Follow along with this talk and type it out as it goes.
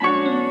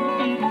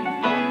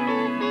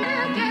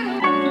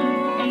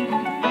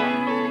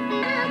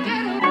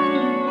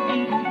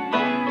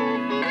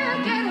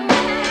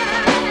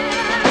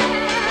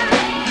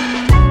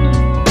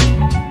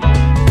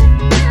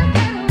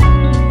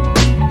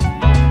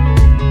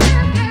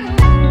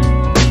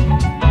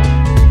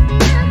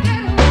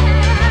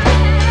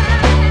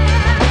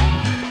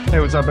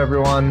up,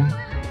 everyone?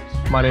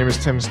 My name is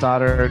Tim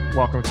Stoddart.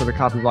 Welcome to the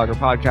Copy Blogger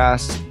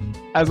Podcast.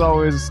 As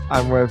always,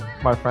 I'm with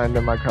my friend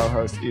and my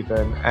co-host,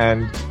 Ethan.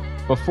 And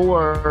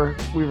before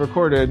we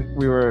recorded,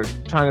 we were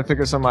trying to think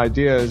of some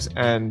ideas,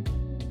 and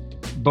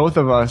both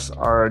of us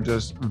are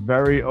just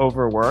very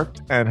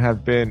overworked and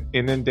have been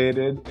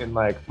inundated in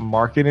like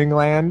marketing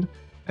land.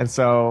 And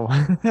so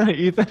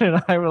Ethan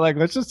and I were like,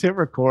 let's just hit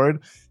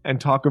record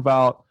and talk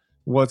about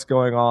what's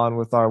going on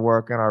with our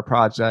work and our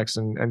projects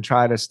and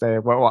try to stay,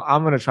 well,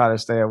 I'm going to try to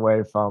stay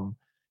away from,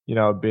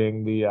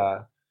 being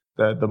the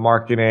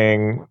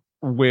marketing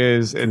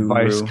whiz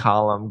advice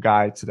column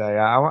guy today.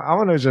 I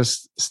want to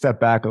just step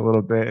back a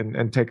little bit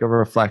and take a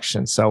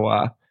reflection.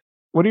 So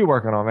what are you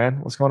working on,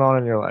 man? What's going on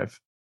in your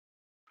life?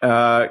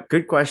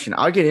 Good question.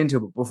 I'll get into it.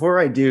 But before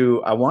I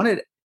do,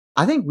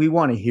 I think we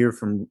want to hear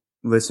from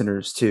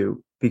listeners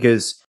too,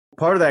 because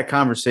part of that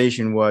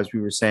conversation was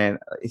we were saying,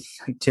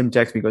 Tim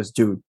texted me, goes,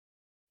 dude,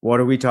 what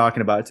are we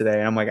talking about today?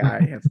 And I'm like, I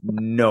have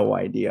no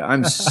idea.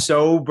 I'm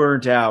so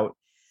burnt out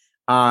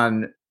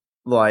on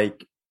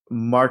like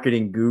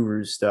marketing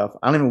guru stuff.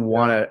 I don't even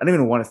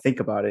want to think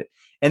about it.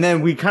 And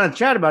then we kind of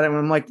chat about it. And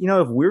I'm like,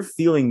 if we're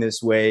feeling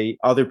this way,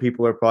 other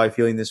people are probably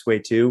feeling this way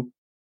too.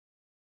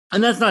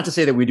 And that's not to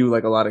say that we do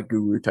like a lot of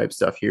guru type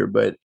stuff here,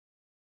 but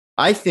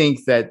I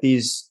think that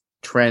these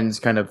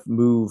trends kind of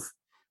move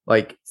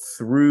like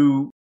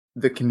through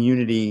the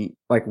community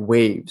like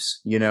waves,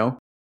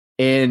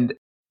 and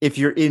if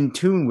you're in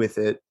tune with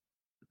it,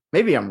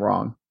 maybe I'm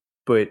wrong,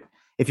 but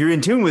if you're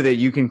in tune with it,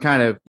 you can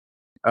kind of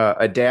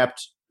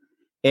adapt,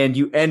 and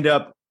you end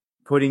up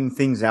putting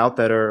things out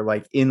that are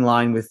like in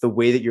line with the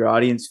way that your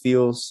audience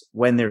feels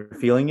when they're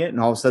feeling it. And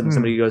all of a sudden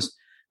somebody goes,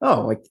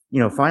 oh, like,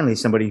 finally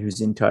somebody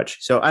who's in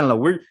touch. So I don't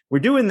know. We're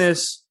doing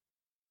this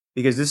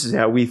because this is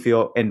how we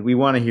feel. And we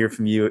want to hear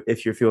from you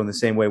if you're feeling the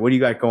same way. What do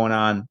you got going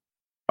on?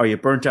 Are you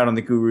burnt out on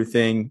the guru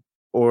thing?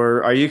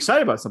 Or are you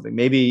excited about something?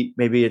 Maybe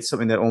it's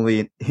something that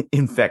only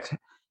infects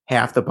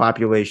half the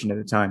population at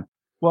a time.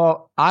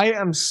 Well, I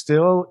am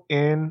still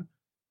in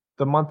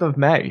the month of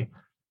May.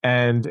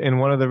 And in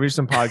one of the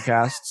recent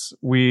podcasts,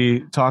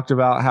 we talked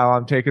about how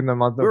I'm taking the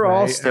month of May. We're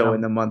all still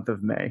in the month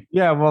of May.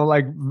 Yeah, well,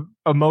 like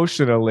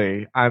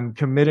emotionally, I'm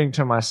committing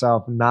to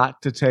myself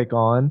not to take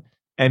on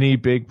any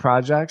big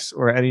projects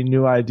or any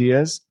new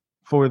ideas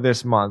for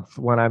this month.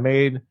 When I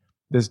made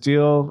this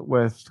deal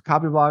with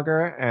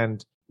Copyblogger,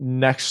 and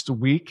next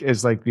week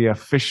is like the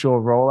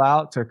official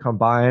rollout to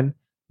combine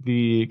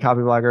the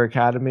Copyblogger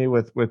Academy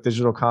with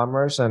digital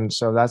commerce. And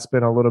so that's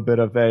been a little bit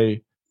of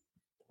it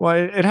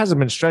hasn't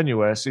been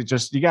strenuous. It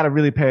just, you got to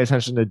really pay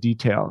attention to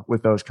detail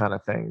with those kind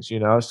of things,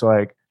 So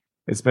like,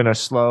 it's been a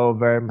slow,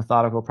 very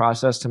methodical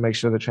process to make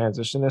sure the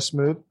transition is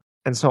smooth.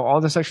 And so all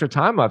this extra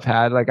time I've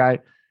had, like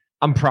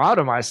I'm proud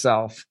of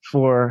myself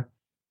for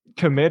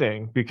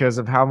committing because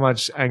of how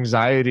much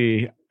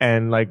anxiety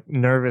and like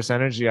nervous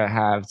energy I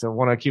have to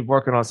want to keep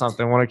working on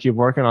something,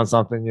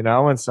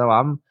 And so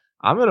I'm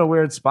in a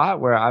weird spot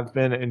where I've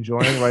been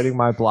enjoying writing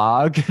my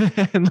blog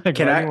and like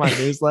writing my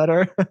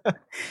newsletter.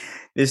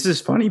 This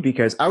is funny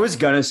because I was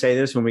going to say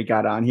this when we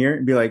got on here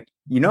and be like,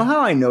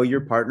 how I know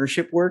your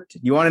partnership worked?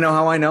 You want to know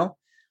how I know?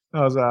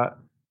 How's that?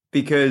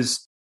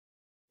 Because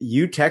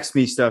you text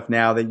me stuff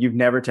now that you've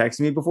never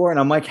texted me before. And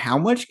I'm like, how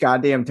much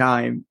goddamn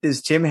time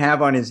does Tim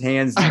have on his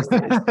hands these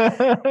days?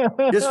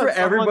 Just for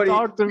everybody.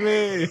 Talk to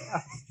me.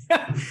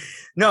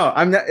 No,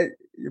 I'm not.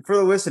 For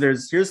the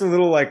listeners, here's a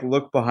little like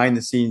look behind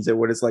the scenes at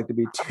what it's like to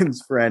be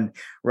Tim's friend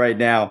right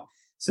now.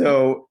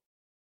 So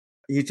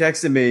he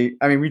texted me.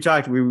 I mean,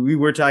 we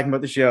were talking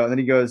about the show, and then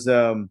he goes,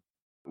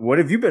 what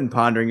have you been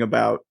pondering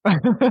about?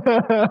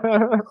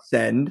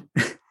 Send.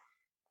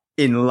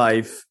 In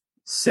life,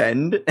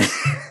 send.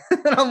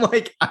 And I'm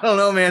like, I don't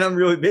know, man. I'm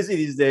really busy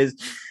these days.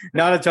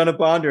 Not a ton of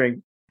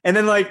pondering. And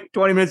then like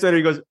 20 minutes later,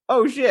 he goes,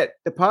 oh shit,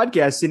 the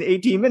podcast's in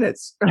 18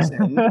 minutes.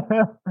 Send.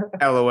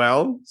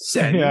 LOL.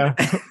 Send. Yeah.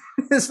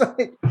 It's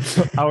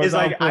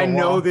like I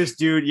know this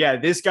dude. Yeah,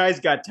 this guy's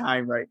got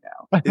time right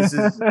now.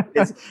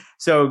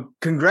 So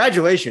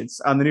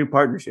congratulations on the new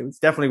partnership. It's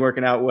definitely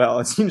working out well.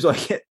 It seems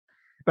like it.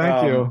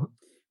 Thank you.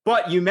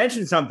 But you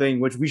mentioned something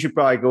which we should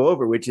probably go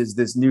over, which is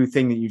this new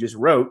thing that you just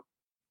wrote.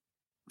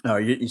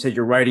 You said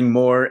you're writing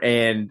more,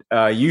 and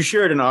you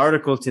shared an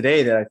article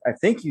today that I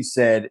think you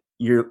said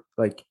you're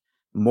like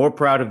more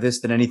proud of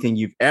this than anything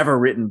you've ever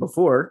written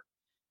before,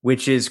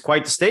 which is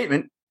quite the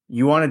statement.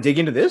 You want to dig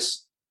into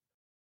this?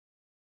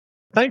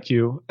 Thank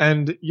you.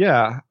 And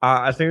yeah,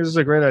 I think this is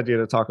a great idea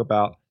to talk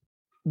about.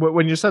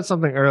 When you said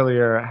something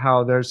earlier,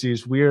 how there's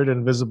these weird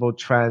invisible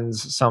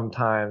trends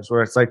sometimes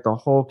where it's like the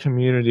whole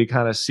community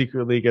kind of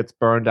secretly gets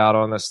burned out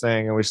on this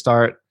thing, and we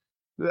start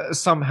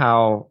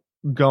somehow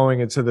going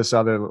into this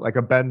other, like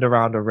a bend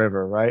around a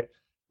river, right?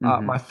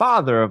 My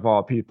father, of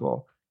all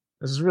people,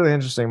 this is really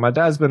interesting. My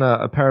dad's been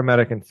a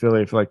paramedic in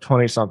Philly for like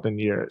 20 something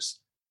years,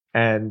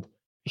 and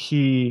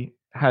he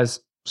has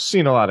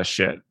seen a lot of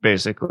shit,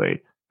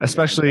 basically.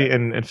 Especially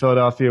in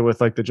Philadelphia with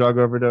like the drug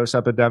overdose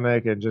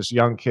epidemic and just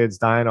young kids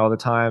dying all the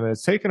time. And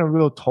it's taken a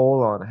real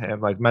toll on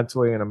him, like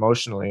mentally and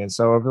emotionally. And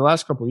so over the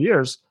last couple of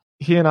years,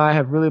 he and I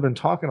have really been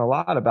talking a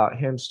lot about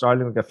him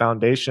starting like a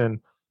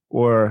foundation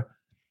or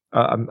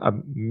a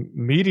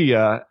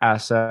media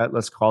asset,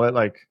 let's call it.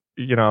 Like,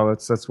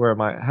 that's where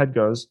my head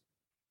goes,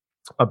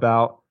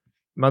 about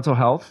mental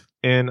health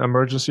in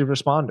emergency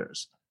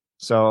responders.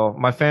 So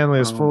my family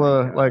is Oh full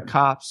my of like God.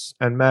 cops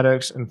and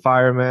medics and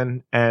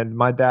firemen, and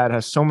my dad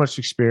has so much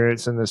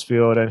experience in this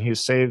field, and he's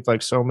saved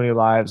like so many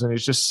lives, and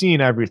he's just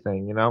seen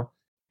everything.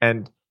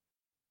 And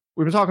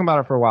we've been talking about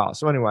it for a while.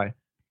 So anyway,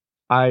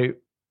 I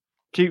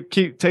keep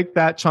take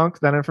that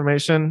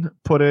information,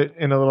 put it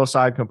in a little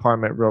side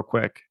compartment real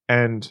quick.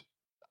 And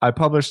I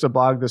published a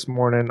blog this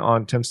morning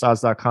on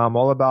timstodds.com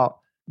all about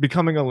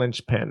becoming a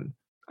linchpin.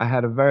 I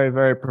had a very,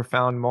 very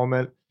profound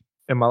moment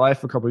in my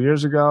life a couple of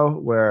years ago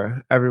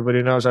where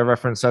everybody knows I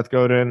reference Seth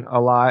Godin a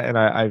lot, and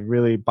I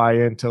really buy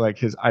into like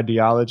his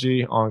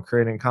ideology on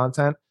creating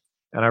content.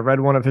 And I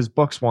read one of his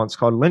books once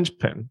called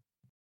Linchpin.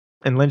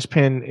 And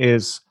Linchpin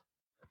is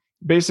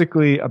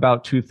basically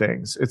about two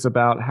things. It's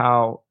about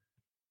how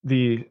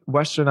the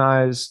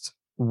westernized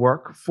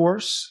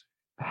workforce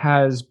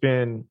has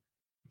been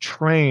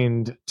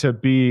trained to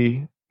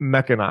be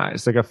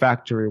mechanized, like a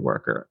factory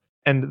worker.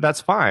 And that's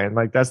fine.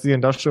 Like, that's the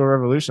Industrial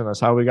Revolution. That's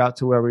how we got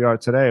to where we are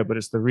today. But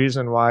it's the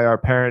reason why our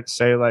parents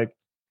say, like,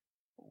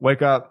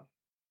 wake up,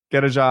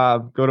 get a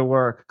job, go to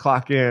work,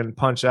 clock in,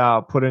 punch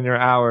out, put in your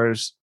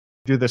hours,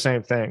 do the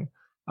same thing.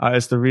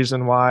 It's the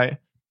reason why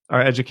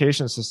our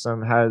education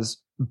system has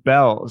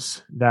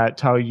bells that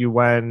tell you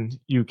when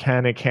you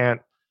can and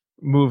can't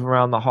move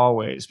around the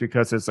hallways,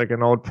 because it's like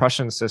an old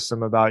Prussian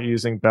system about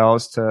using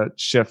bells to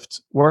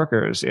shift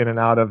workers in and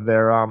out of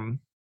their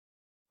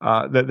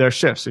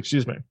shifts,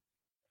 excuse me.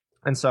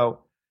 And so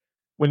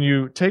when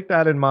you take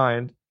that in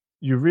mind,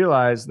 you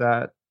realize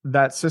that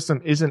that system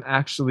isn't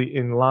actually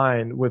in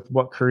line with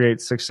what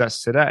creates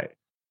success today.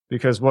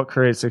 Because what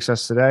creates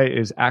success today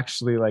is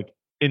actually like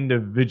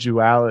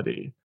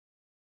individuality,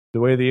 the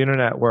way the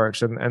internet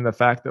works, and the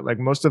fact that like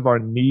most of our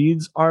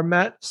needs are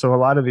met. So a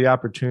lot of the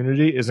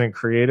opportunity is in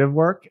creative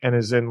work and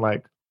is in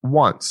like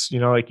wants,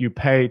 like you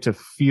pay to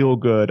feel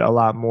good a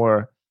lot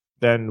more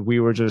than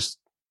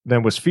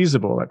than was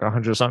feasible like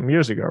 100 something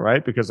years ago,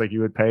 right? Because like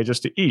you would pay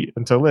just to eat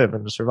and to live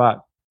and to survive.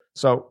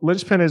 So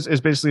linchpin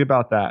is basically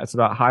about that. It's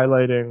about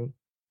highlighting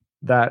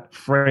that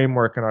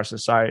framework in our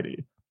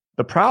society.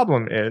 The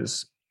problem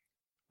is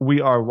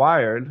we are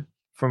wired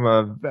from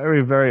a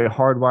very, very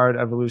hardwired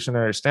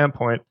evolutionary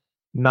standpoint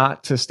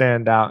not to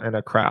stand out in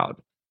a crowd.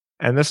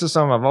 And this is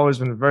something I've always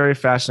been very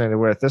fascinated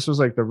with. This was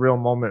like the real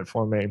moment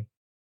for me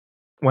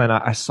when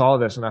I saw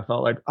this and I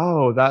felt like,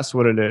 oh, that's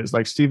what it is.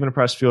 Like Stephen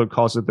Pressfield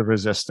calls it the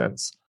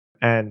resistance,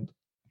 and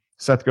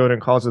Seth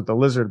Godin calls it the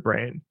lizard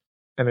brain.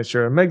 And it's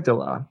your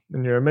amygdala.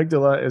 And your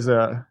amygdala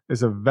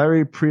is a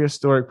very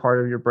prehistoric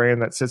part of your brain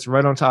that sits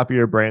right on top of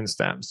your brain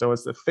stem. So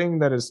it's the thing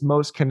that is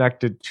most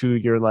connected to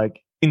your like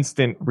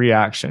instant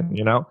reaction.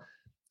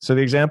 So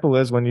the example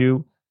is when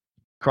you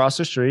cross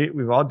the street,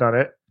 we've all done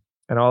it,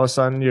 and all of a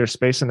sudden you're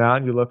spacing out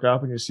and you look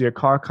up and you see a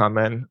car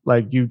coming,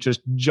 like you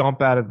just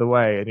jump out of the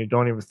way and you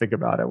don't even think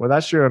about it. Well,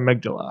 that's your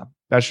amygdala.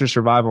 That's your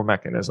survival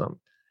mechanism.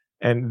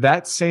 And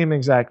that same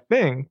exact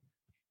thing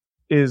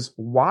is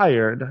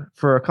wired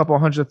for a couple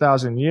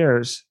 100,000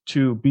 years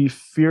to be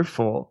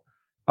fearful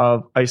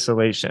of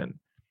isolation.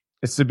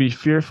 It's to be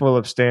fearful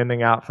of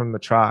standing out from the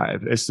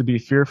tribe. It's to be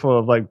fearful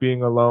of like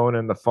being alone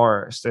in the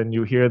forest and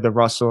you hear the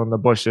rustle in the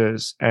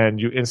bushes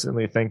and you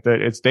instantly think that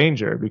it's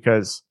danger,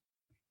 because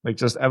like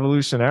just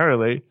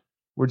evolutionarily,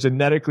 we're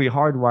genetically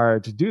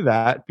hardwired to do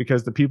that,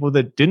 because the people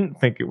that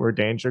didn't think it were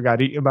danger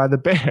got eaten by the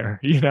bear.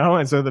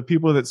 And so the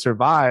people that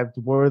survived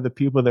were the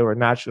people that were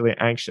naturally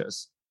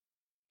anxious.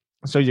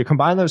 So you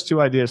combine those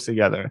two ideas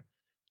together,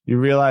 you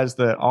realize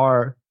that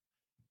our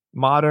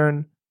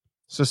modern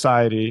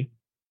society,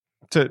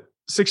 to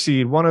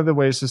succeed, one of the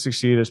ways to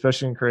succeed,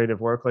 especially in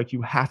creative work, like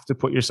you have to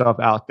put yourself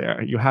out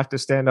there. You have to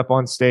stand up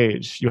on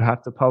stage. You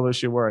have to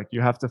publish your work.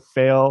 You have to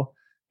fail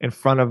in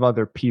front of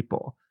other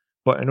people.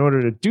 But in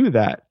order to do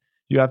that,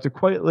 you have to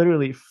quite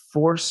literally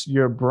force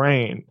your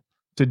brain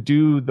to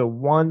do the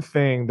one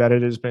thing that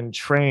it has been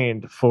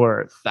trained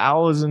for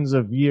thousands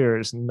of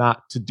years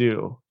not to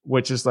do,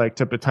 which is like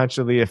to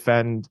potentially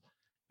offend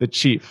the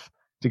chief,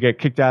 to get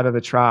kicked out of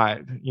the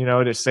tribe,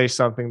 to say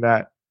something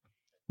that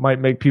might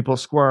make people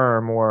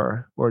squirm,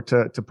 or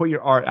to put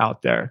your art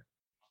out there.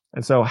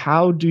 And so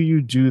how do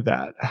you do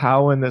that?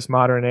 How in this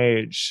modern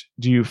age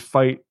do you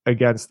fight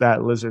against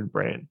that lizard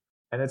brain?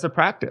 And it's a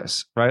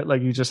practice, right?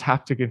 Like you just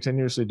have to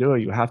continuously do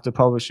it. You have to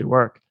publish your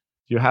work.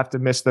 You have to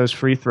miss those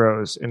free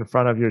throws in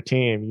front of your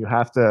team. You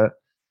have to,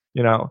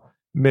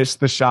 miss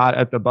the shot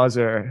at the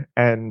buzzer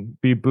and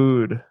be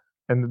booed.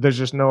 And there's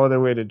just no other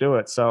way to do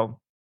it. So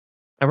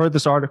I wrote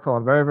this article.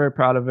 I'm very, very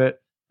proud of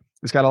it.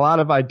 It's got a lot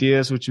of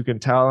ideas, which you can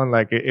tell. And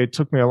like, it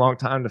took me a long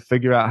time to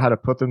figure out how to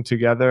put them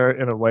together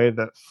in a way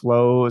that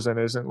flows and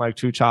isn't like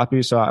too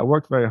choppy. So I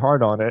worked very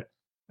hard on it.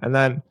 And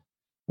then,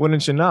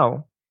 wouldn't you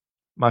know,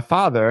 my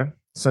father,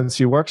 since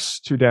he works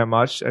too damn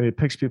much and he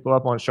picks people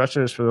up on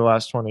stretchers for the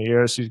last 20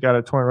 years, he's got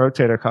a torn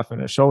rotator cuff in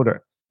his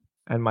shoulder.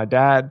 And my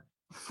dad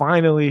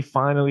finally,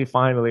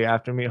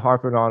 after me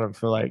harping on him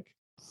for like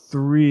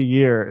 3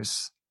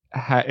 years,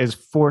 is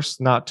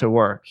forced not to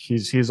work.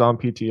 He's on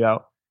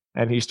PTO,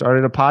 and he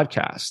started a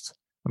podcast.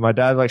 And my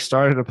dad like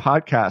started a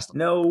podcast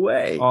No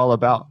way. all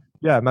about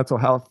mental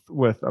health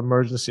with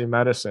emergency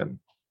medicine.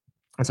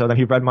 And so then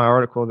he read my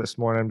article this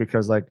morning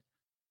because like,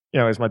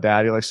 he's my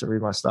dad. He likes to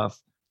read my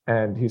stuff.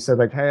 And he said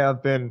like, hey,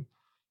 I've been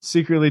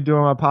secretly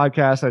doing my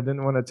podcast. I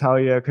didn't want to tell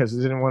you because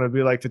I didn't want to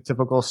be like the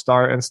typical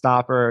start and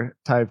stopper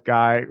type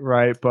guy,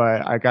 right?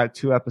 But I got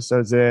 2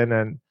 episodes in,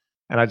 and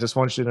I just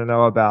want you to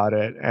know about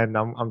it. And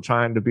I'm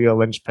trying to be a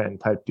linchpin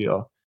type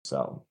deal.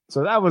 So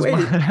that was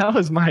that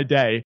was my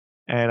day,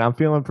 and I'm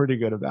feeling pretty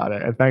good about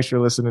it. And thanks for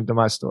listening to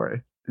my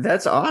story.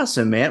 That's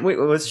awesome, man. Wait,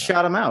 let's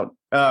shout him out.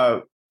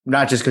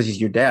 Not just because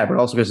he's your dad, but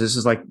also because this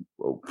is like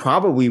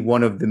probably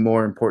one of the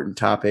more important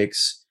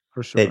topics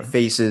for sure that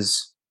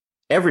faces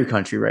every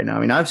country right now. I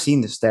mean, I've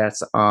seen the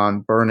stats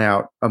on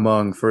burnout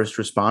among first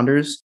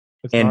responders,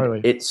 it's and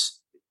gnarly.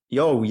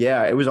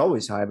 it was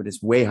always high, but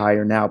it's way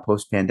higher now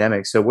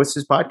post-pandemic. So what's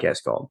his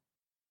podcast called?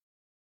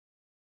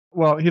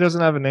 Well, he doesn't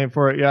have a name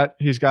for it yet.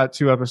 He's got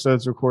 2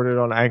 episodes recorded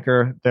on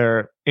Anchor.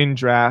 They're in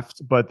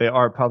draft, but they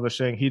are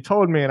publishing. He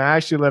told me, and I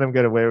actually let him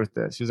get away with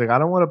this. He's like, I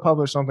don't want to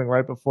publish something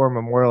right before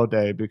Memorial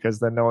Day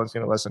because then no one's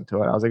going to listen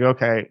to it. I was like,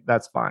 okay,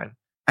 that's fine.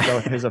 So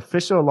his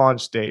official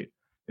launch date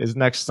is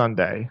next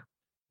Monday,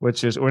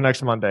 which is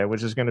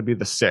going to be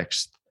the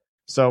 6th.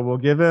 So we'll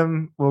give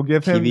him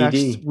TBD.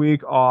 next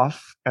week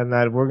off, and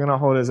then we're going to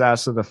hold his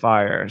ass to the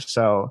fire.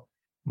 So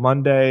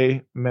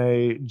Monday,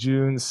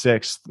 June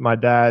 6th, my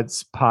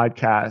dad's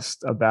podcast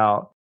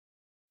about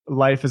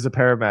life as a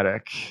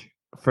paramedic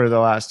for the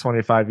last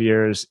 25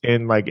 years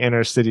in like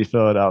inner city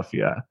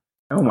Philadelphia.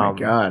 Oh my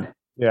God.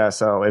 Yeah.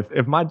 So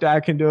if my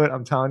dad can do it,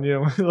 I'm telling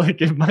you,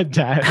 like if my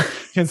dad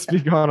can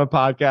speak on a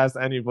podcast,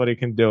 anybody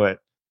can do it.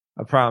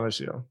 I promise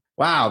you.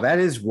 Wow. That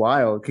is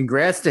wild.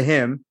 Congrats to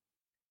him.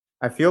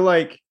 I feel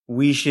like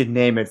we should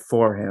name it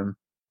for him.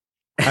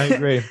 I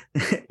agree.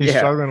 He's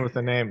struggling with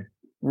the name.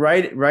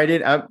 Right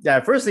in.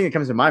 First thing that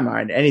comes to my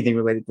mind, anything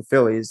related to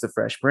Philly, is the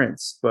Fresh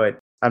Prince, but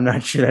I'm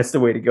not sure that's the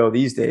way to go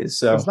these days.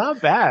 So it's not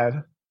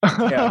bad.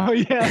 Yeah. Oh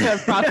yeah,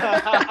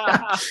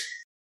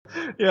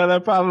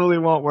 that probably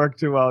won't work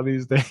too well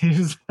these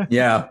days.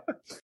 Yeah.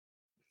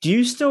 Do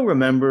you still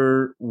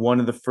remember one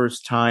of the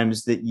first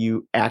times that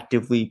you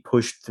actively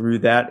pushed through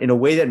that in a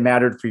way that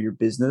mattered for your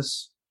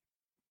business?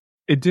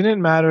 It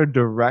didn't matter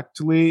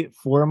directly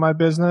for my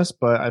business,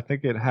 but I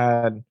think it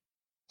had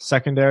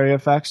secondary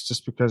effects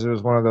just because it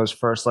was one of those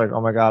first like,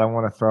 oh my God, I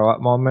want to throw up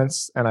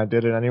moments, and I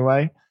did it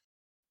anyway.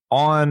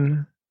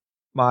 On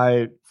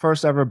my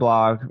first ever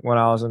blog when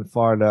I was in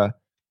Florida,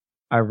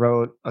 I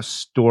wrote a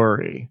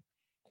story,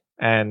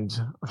 and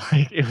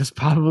like it was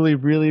probably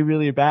really,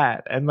 really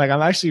bad. And like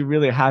I'm actually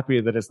really happy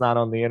that it's not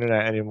on the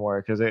internet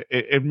anymore because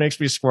it makes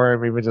me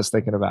squirm even just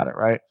thinking about it,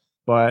 right?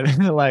 But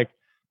like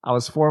I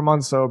was 4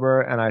 months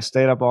sober and I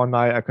stayed up all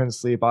night. I couldn't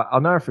sleep.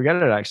 I'll never forget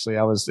it actually.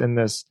 I was in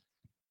this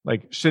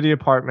like shitty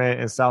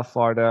apartment in South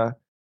Florida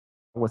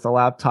with a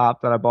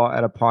laptop that I bought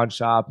at a pawn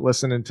shop,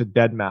 listening to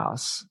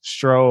Deadmau5.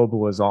 Strobe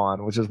was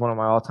on, which is one of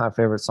my all-time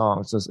favorite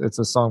songs. It's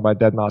a song by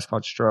Deadmau5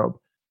 called Strobe.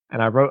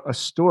 And I wrote a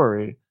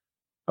story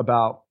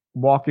about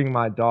walking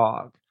my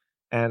dog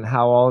and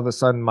how all of a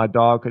sudden my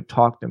dog could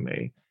talk to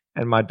me,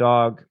 and my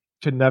dog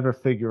could never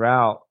figure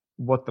out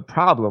what the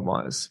problem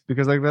was,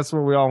 because like that's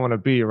what we all want to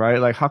be, right?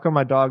 Like how come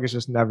my dog is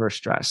just never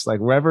stressed? Like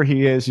wherever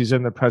he is, he's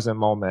in the present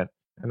moment.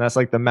 And that's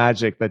like the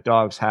magic that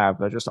dogs have.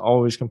 They're just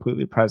always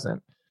completely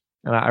present.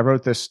 And I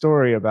wrote this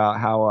story about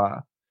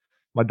how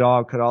my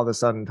dog could all of a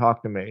sudden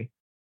talk to me.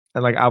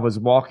 And like I was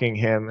walking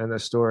him in the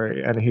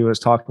story and he was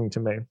talking to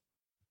me.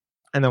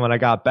 And then when I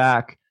got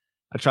back,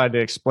 I tried to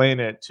explain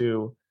it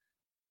to,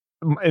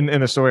 in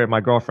the story of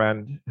my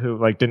girlfriend, who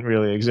like didn't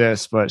really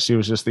exist, but she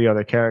was just the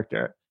other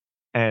character.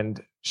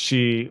 And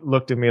she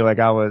looked at me like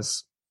I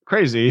was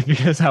crazy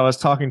because I was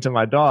talking to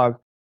my dog,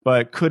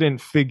 but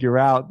couldn't figure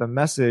out the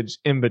message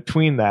in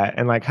between that.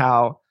 And like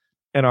how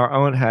in our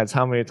own heads,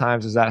 how many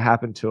times has that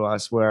happened to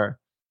us where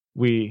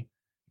we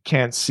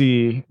can't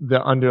see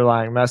the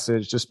underlying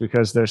message just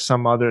because there's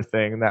some other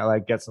thing that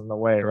like gets in the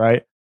way,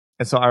 right?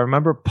 And so I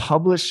remember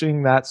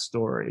publishing that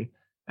story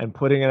and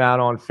putting it out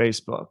on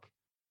Facebook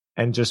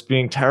and just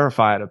being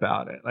terrified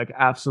about it, like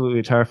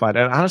absolutely terrified.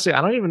 And honestly,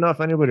 I don't even know if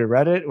anybody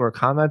read it or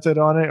commented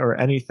on it or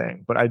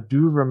anything, but I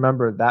do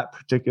remember that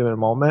particular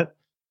moment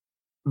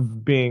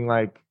being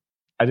like,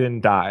 I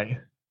didn't die.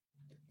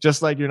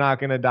 Just like you're not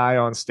going to die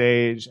on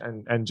stage.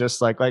 And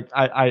just like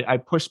I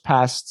pushed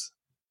past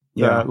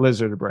the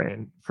lizard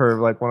brain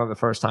for like one of the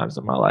first times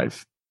in my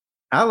life.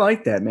 I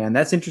like that, man.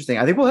 That's interesting.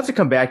 I think we'll have to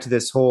come back to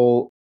this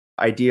whole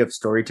idea of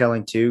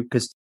storytelling too,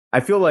 because I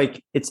feel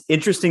like it's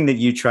interesting that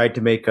you tried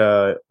to make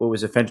what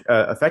was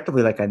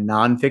effectively like a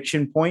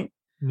nonfiction point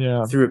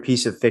through a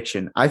piece of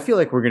fiction. I feel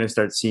like we're going to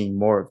start seeing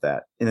more of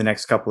that in the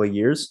next couple of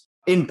years,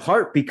 in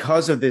part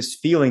because of this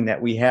feeling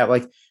that we have.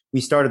 Like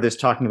we started this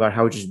talking about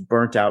how just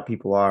burnt out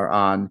people are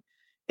on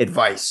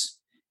advice.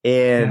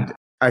 And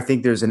I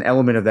think there's an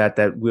element of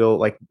that will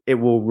like it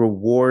will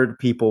reward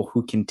people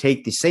who can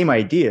take the same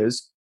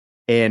ideas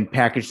and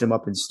package them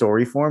up in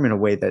story form in a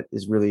way that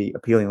is really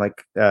appealing.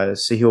 Like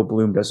Sahil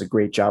Bloom does a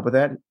great job of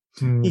that.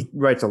 Hmm. He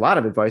writes a lot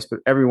of advice, but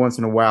every once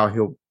in a while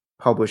he'll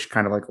publish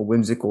kind of like a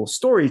whimsical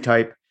story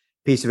type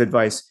piece of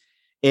advice,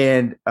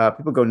 and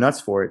people go nuts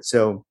for it.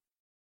 So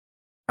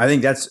I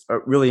think that's a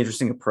really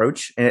interesting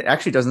approach, and it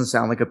actually doesn't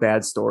sound like a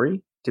bad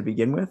story to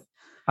begin with.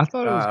 I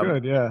thought it was Um,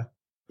 good. Yeah.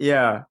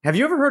 yeah. Have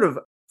you ever heard of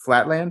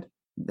Flatland?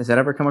 Has that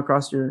ever come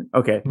across your?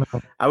 Okay.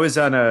 No. I was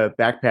on a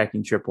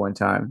backpacking trip one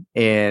time,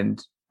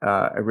 and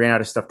I ran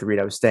out of stuff to read.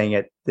 I was staying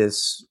at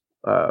this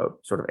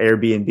sort of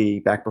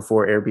Airbnb back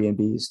before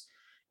Airbnbs,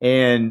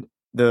 and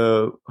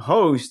the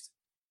host,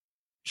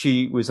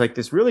 she was like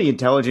this really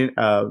intelligent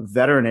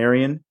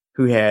veterinarian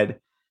who had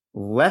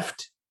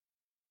left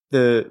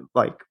the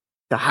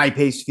high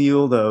paced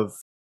field of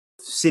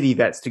city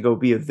vets to go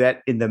be a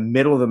vet in the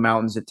middle of the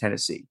mountains of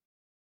Tennessee.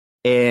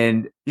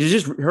 And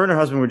just her and her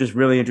husband were just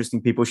really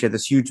interesting people. She had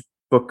this huge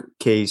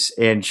bookcase,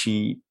 and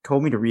she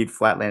told me to read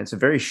Flatland. It's a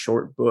very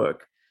short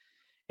book,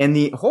 and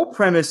the whole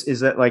premise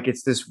is that like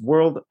it's this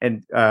world.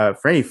 And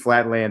for any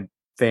Flatland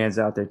fans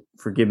out there,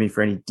 forgive me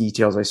for any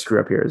details I screw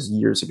up here. It was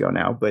years ago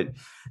now, but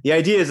the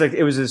idea is like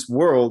it was this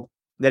world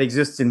that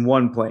exists in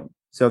one plane,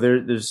 so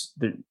there's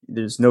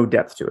no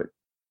depth to it,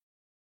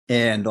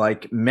 and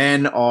like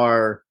men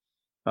are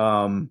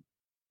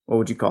what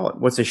would you call it?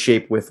 What's a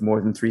shape with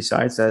more than three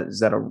sides? Is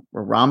that a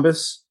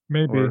rhombus?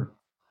 Maybe. Or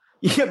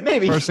yeah,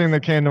 maybe. First thing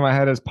that came to my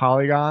head is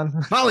polygon.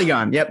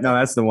 Polygon. Yep, no,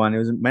 that's the one. It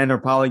was men are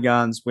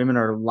polygons, women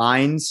are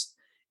lines,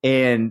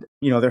 and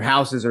their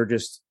houses are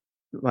just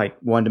like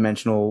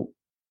one-dimensional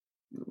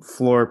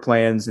floor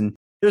plans, and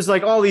there's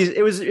like all these.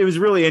 It was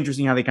really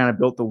interesting how they kind of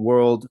built the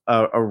world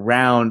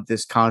around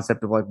this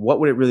concept of like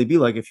what would it really be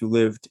like if you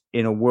lived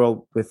in a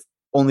world with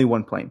only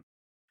one plane.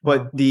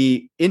 But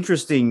the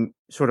interesting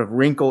sort of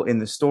wrinkle in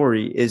the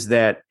story is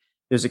that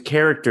there's a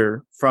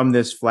character from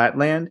this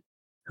flatland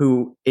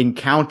who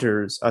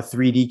encounters a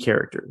 3D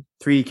character.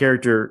 3D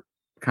character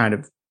kind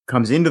of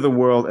comes into the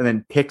world and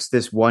then picks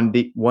this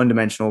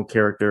one-dimensional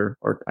character,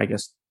 or I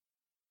guess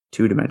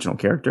two-dimensional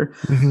character,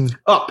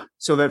 up,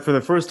 so that for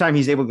the first time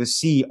he's able to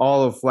see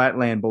all of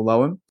Flatland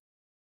below him.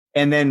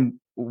 And then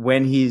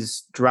when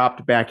he's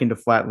dropped back into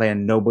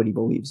Flatland, nobody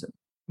believes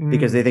him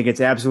because they think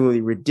it's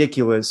absolutely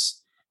ridiculous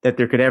that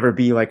there could ever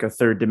be like a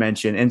third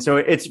dimension. And so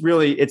it's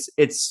really,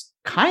 it's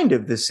kind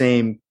of the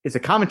same. It's a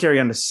commentary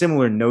on a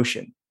similar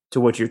notion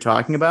to what you're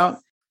talking about.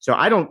 So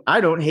I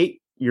don't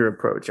hate your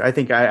approach. I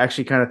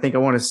actually kind of think I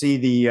want to see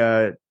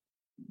the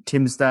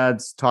Tim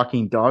Stodd's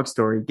talking dog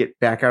story get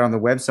back out on the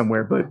web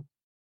somewhere, but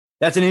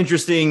that's an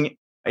interesting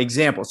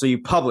example. So you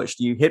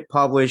hit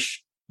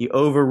publish, you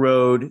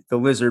overrode the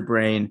lizard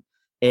brain.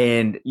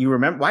 And you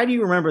remember, why do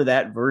you remember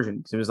that version?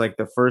 Because it was like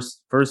the first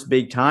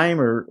big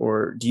time,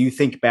 or do you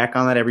think back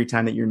on that every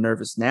time that you're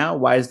nervous now?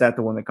 Why is that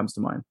the one that comes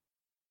to mind?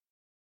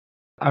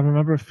 I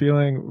remember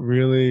feeling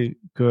really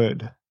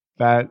good.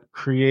 That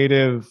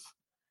creative,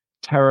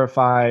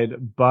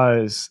 terrified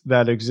buzz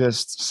that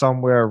exists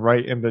somewhere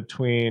right in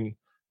between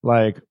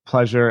like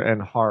pleasure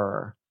and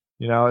horror.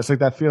 It's like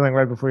that feeling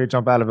right before you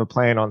jump out of a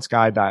plane on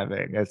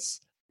skydiving. It's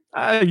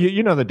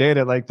you know the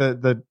data, like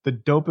the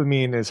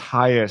dopamine is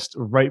highest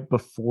right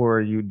before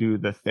you do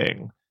the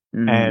thing.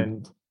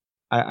 And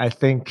I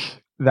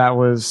think that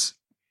was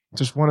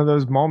just one of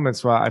those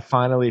moments where I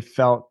finally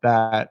felt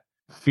that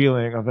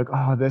feeling of like,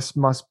 oh, this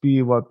must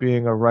be what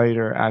being a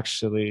writer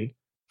actually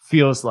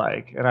feels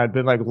like. And I'd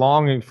been like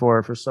longing for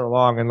it for so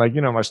long, and like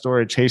my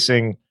story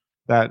chasing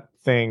that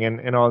thing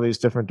in all these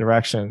different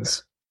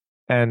directions.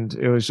 And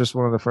it was just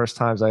one of the first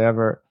times I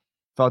ever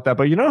felt that.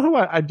 But you know who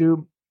I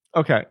do?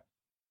 Okay.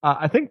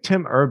 I think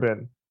Tim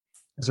Urban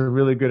is a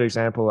really good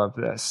example of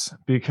this,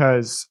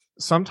 because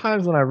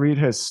sometimes when I read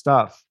his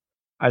stuff,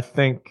 I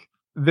think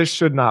this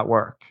should not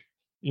work.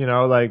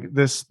 Like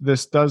this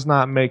does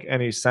not make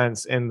any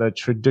sense in the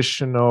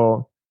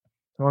traditional.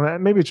 Well,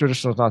 maybe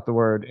traditional is not the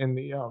word. In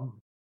the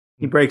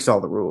He breaks all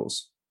the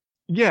rules.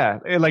 yeah,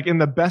 like in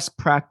the best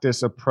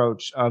practice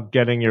approach of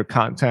getting your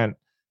content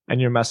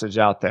and your message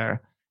out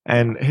there.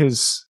 And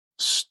his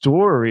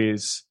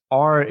stories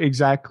are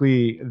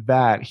exactly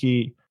that.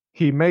 He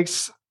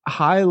makes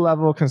high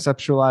level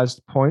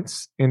conceptualized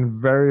points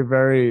in very,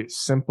 very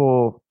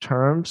simple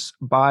terms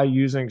by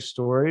using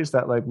stories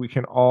that like we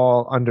can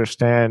all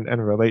understand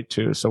and relate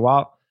to. So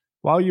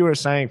while you were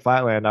saying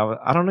Flatland,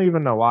 I don't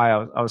even know why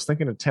I was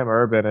thinking of Tim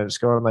Urban and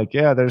just going like,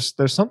 yeah, there's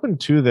something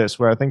to this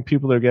where I think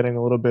people are getting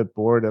a little bit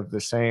bored of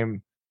the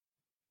same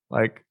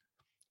like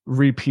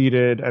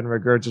repeated and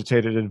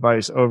regurgitated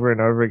advice over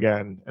and over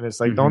again. And it's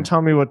like, don't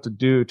tell me what to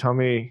do, tell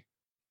me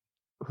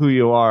who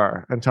you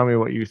are and tell me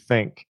what you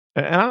think.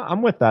 And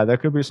I'm with that. There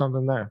could be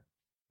something there.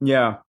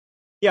 Yeah.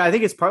 Yeah, I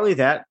think it's partly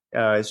that.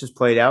 It's just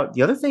played out.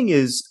 The other thing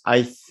is,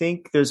 I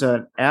think there's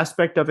an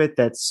aspect of it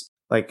that's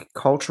like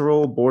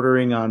cultural,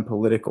 bordering on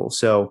political.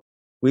 So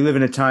we live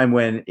in a time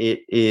when it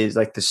is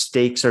like the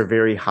stakes are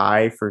very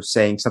high for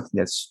saying something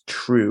that's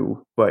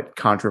true but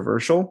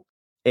controversial.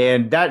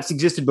 And that's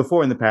existed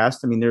before in the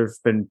past. I mean, there have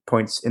been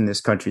points in this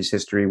country's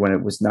history when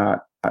it was not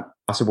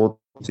possible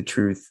to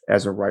truth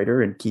as a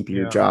writer and keep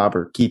your Yeah. job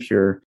or keep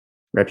your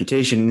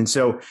reputation. And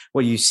so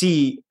what you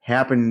see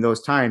happen in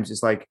those times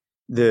is like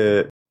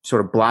the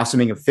sort of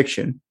blossoming of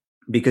fiction,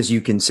 because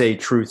you can say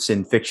truths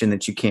in fiction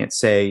that you can't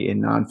say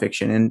in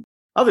nonfiction, and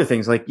other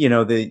things like,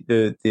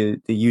 the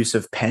use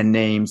of pen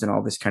names and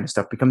all this kind of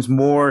stuff becomes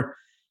more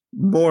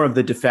of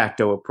the de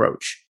facto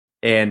approach.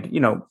 And,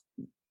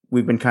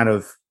 we've been kind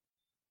of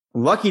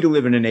lucky to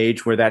live in an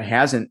age where that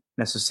hasn't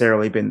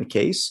necessarily been the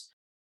case.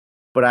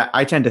 But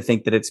I tend to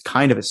think that it's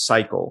kind of a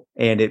cycle,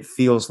 and it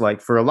feels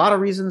like for a lot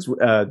of reasons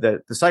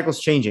that the cycle's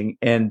changing,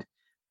 and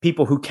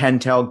people who can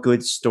tell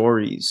good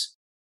stories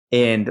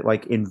and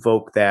like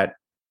invoke that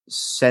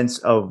sense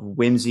of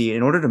whimsy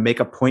in order to make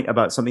a point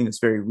about something that's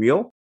very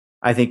real,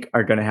 I think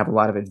are going to have a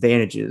lot of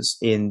advantages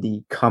in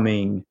the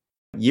coming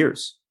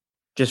years,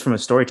 just from a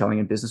storytelling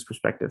and business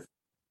perspective.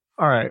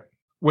 All right.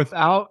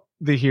 Without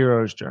the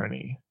hero's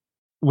journey,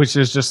 which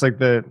is just like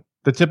the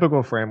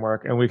typical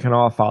framework, and we can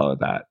all follow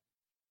that.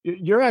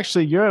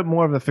 You're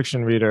more of a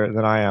fiction reader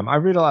than I am. I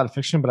read a lot of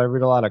fiction, but I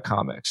read a lot of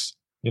comics.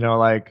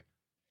 Like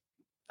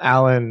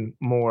Alan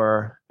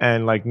Moore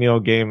and like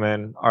Neil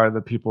Gaiman are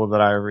the people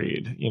that I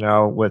read,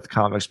 with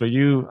comics. But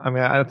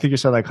I think you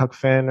said like Huck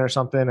Finn or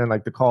something, and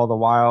like The Call of the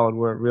Wild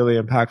were really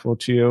impactful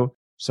to you.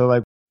 So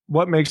like,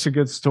 what makes a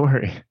good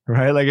story,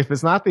 right? Like if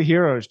it's not the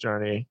hero's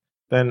journey,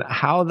 then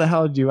how the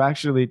hell do you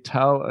actually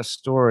tell a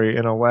story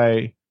in a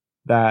way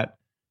that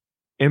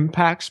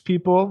impacts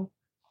people,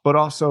 but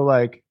also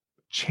like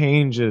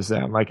changes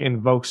them, like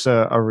invokes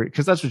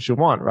because that's what you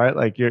want, right?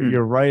 Like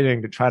you're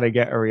writing to try to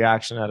get a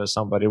reaction out of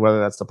somebody, whether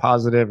that's the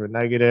positive or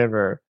negative,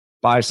 or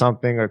buy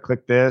something or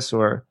click this,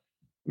 or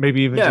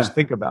maybe even just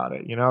think about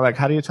it. Like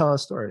how do you tell a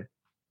story?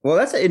 Well,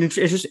 that's an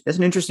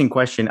interesting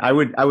question. I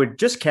would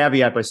just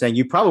caveat by saying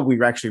you probably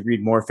actually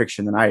read more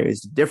fiction than I do.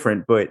 It's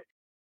different, but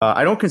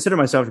I don't consider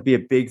myself to be a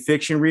big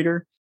fiction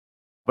reader.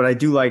 But I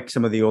do like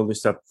some of the older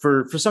stuff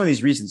for some of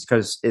these reasons,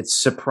 because it's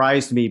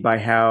surprised me by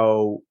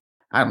how,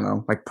 I don't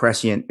know, like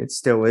prescient it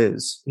still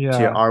is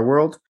to our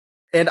world.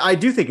 And I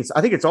think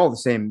it's all the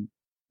same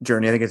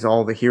journey. I think it's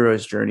all the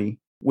hero's journey,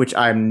 which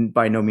I'm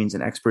by no means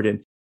an expert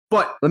in.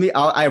 But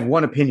I have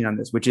one opinion on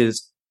this, which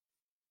is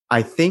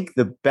I think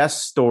the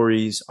best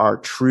stories are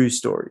true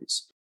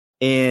stories.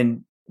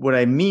 And what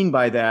I mean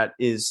by that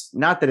is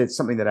not that it's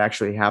something that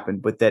actually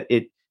happened, but that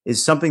it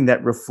is something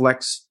that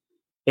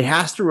it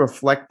has to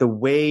reflect the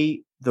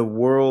way the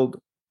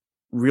world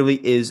really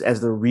is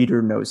as the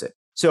reader knows it.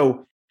 So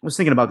I was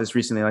thinking about this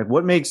recently, like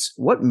what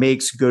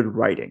makes good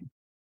writing,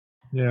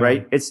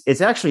 right?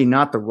 It's actually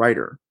not the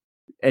writer.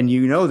 And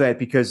you know that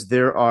because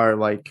there are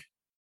like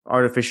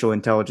artificial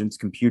intelligence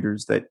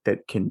computers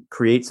that can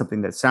create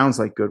something that sounds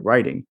like good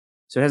writing.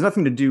 So it has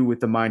nothing to do with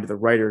the mind of the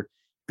writer.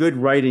 Good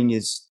writing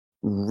is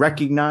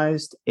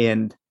recognized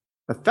and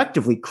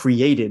effectively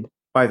created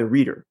by the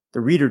reader.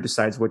 The reader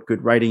decides what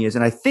good writing is.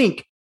 And I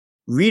think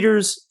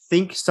readers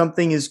think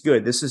something is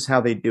good. This is how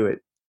they do it.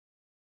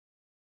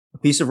 A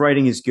piece of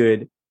writing is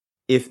good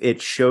if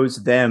it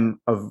shows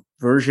them a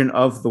version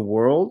of the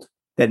world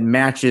that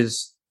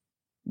matches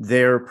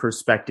their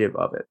perspective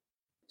of it.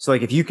 So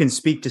like if you can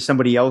speak to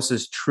somebody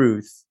else's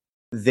truth,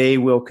 they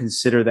will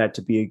consider that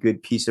to be a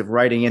good piece of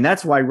writing. And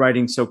that's why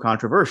writing's so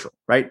controversial,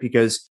 right?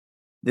 Because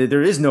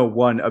there is no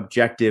one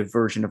objective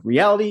version of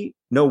reality,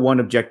 no one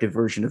objective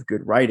version of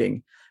good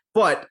writing,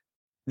 but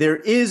there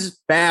is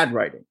bad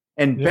writing.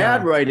 And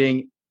bad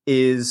writing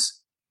is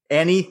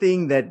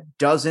anything that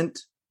doesn't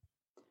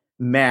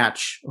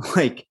match,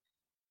 like,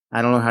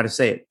 I don't know how to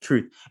say it,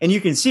 truth. And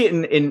you can see it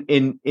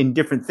in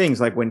different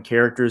things, like when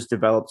characters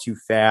develop too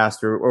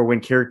fast, or when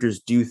characters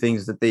do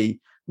things that they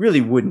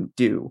really wouldn't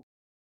do,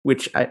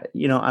 which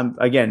I'm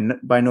again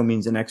by no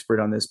means an expert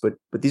on this, but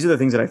these are the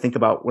things that I think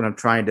about when I'm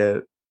trying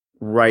to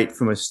write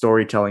from a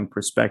storytelling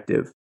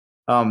perspective.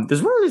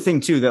 There's one other thing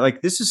too, that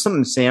like, this is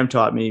something Sam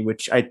taught me,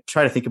 which I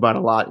try to think about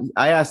a lot.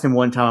 I asked him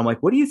one time, I'm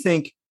like, what do you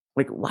think?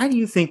 Like, why do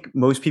you think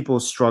most people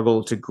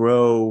struggle to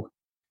grow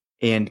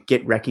and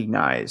get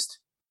recognized?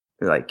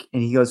 Like,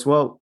 and he goes,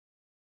 well,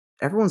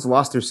 everyone's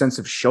lost their sense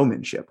of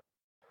showmanship.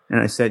 And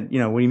I said, what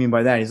do you mean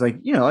by that? He's like,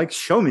 like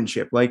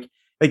showmanship, like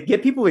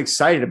get people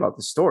excited about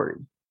the story.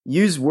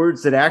 Use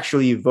words that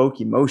actually evoke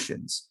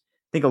emotions.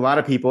 I think a lot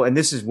of people, and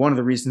this is one of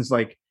the reasons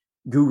like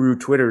guru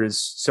Twitter is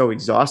so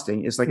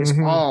exhausting, is like it's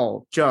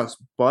all just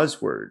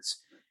buzzwords,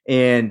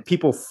 and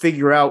people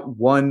figure out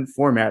one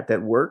format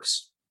that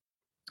works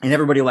and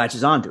everybody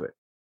latches onto it.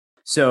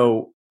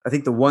 So I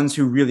think the ones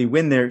who really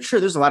win there, sure,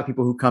 there's a lot of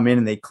people who come in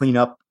and they clean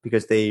up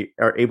because they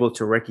are able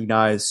to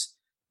recognize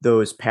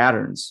those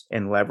patterns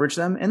and leverage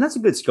them. And that's a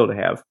good skill to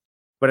have.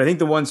 But I think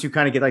the ones who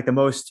kind of get like the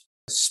most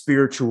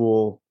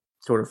spiritual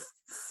sort of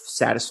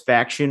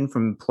satisfaction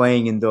from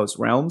playing in those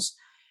realms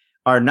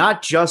are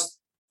not just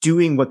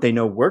doing what they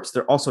know works,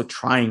 they're also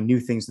trying new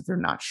things that they're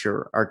not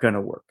sure are going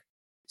to work.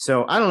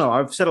 So I don't know.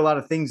 I've said a lot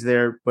of things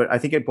there, but I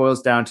think it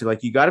boils down to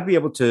like, you got to be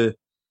able to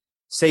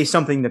say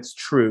something that's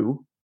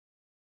true.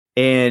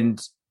 And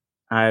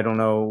I don't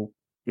know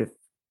if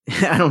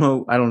I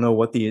don't know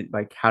what the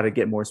like how to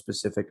get more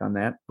specific on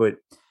that, but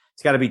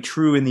it's got to be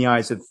true in the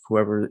eyes of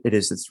whoever it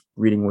is that's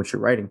reading what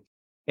you're writing.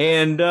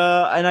 And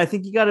I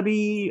think you got to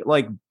be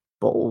like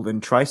bold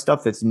and try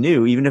stuff that's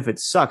new, even if it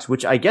sucks,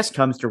 which I guess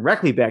comes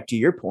directly back to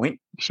your point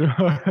Sure.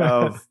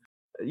 of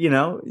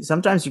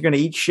sometimes you're going to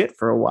eat shit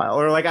for a while.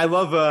 Or like I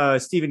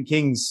love Stephen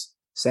King's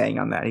saying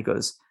on that. He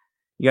goes,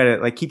 you got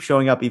to like keep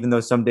showing up even though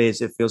some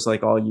days it feels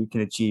like all you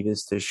can achieve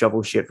is to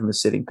shovel shit from a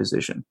sitting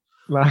position.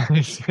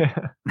 Nice.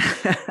 Yeah.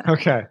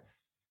 Okay.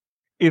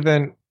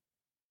 Ethan,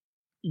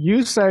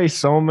 you say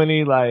so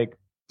many like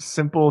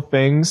simple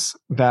things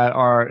that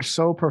are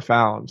so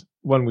profound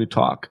when we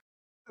talk.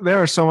 There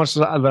are so much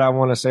that I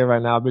want to say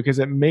right now because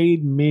it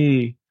made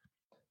me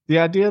the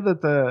idea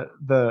that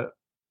the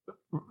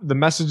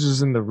message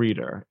is in the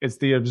reader. It's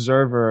the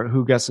observer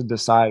who gets to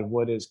decide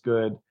what is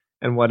good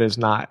and what is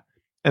not.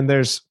 And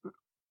there's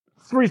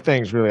three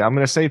things really. I'm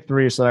going to say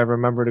three so that I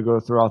remember to go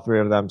through all three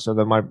of them so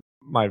that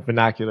my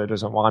vernacular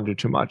doesn't wander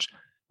too much.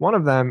 One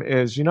of them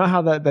is, you know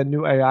how that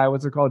new AI,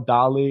 what's it called,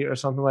 Dolly or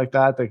something like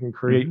that, they can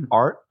create Mm-hmm.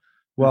 art.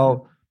 Mm-hmm.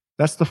 Well,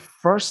 that's the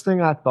first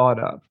thing I thought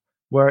of.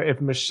 Where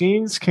if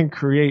machines can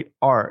create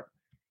art,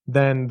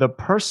 then the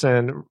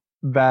person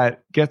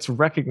that gets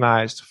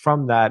recognized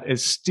from that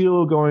is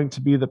still going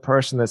to be the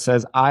person that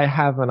says, I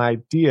have an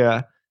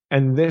idea,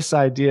 and this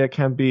idea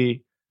can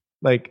be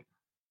like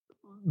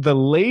the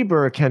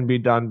labor can be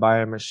done by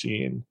a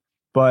machine,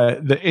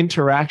 but the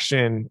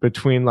interaction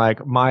between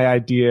like my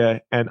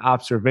idea and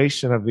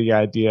observation of the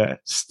idea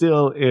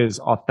still is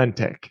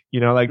authentic,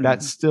 like Mm-hmm.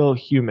 that's still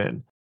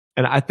human.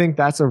 And I think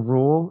that's a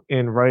rule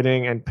in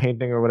writing and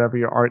painting or whatever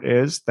your art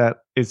is that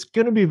it's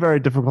going to be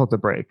very difficult to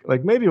break.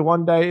 Like maybe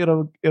one day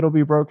it'll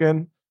be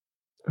broken.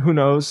 Who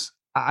knows?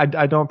 I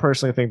don't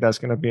personally think that's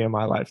going to be in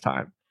my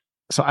lifetime.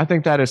 So I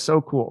think that is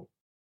so cool.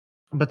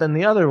 But then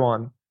the other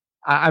one,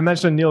 I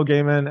mentioned Neil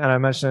Gaiman and I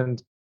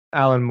mentioned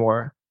Alan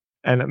Moore,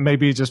 and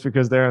maybe just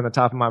because they're in the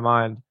top of my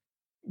mind,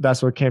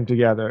 that's what came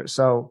together.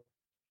 So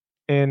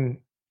in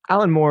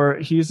Alan Moore,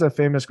 he's a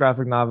famous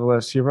graphic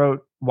novelist. He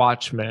wrote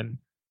Watchmen,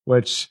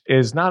 which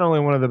is not only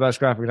one of the best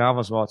graphic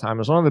novels of all time,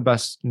 it's one of the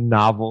best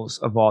novels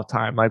of all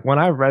time. Like when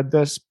I read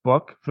this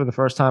book for the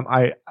first time,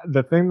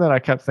 the thing that I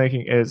kept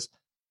thinking is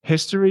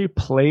history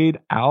played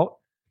out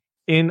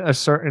in a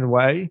certain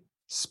way,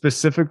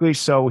 specifically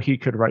so he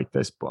could write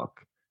this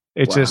book.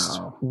 It just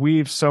Wow.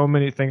 weaves so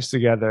many things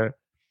together.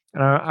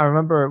 And I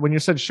remember when you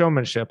said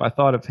showmanship, I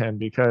thought of him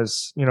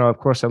because, of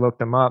course, I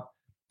looked him up.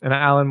 And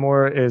Alan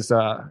Moore is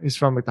he's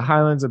from like the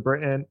Highlands of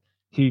Britain.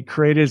 He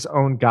created his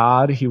own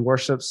god. He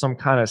worships some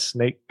kind of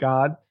snake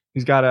god.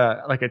 He's got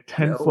a No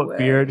 10-foot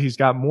beard. way. He's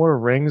got more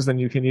rings than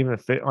you can even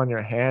fit on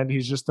your hand.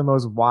 He's just the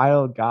most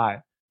wild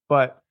guy.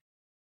 But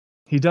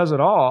he does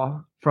it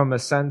all from a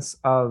sense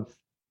of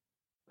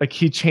like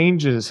he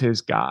changes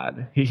his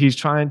god. He's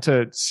trying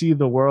to see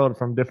the world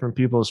from different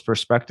people's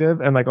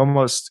perspective and like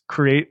almost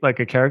create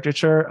like a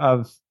caricature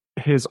of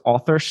his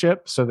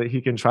authorship so that he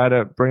can try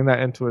to bring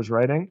that into his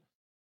writing.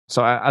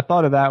 So I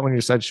thought of that when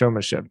you said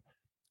showmanship.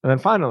 And then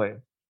finally,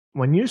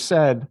 when you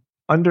said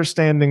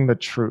understanding the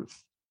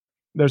truth,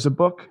 there's a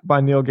book by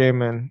Neil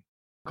Gaiman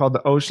called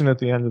The Ocean at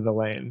the End of the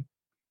Lane.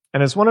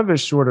 And it's one of his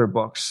shorter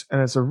books.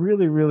 And it's a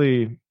really,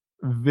 really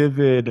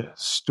vivid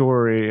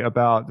story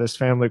about this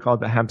family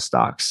called the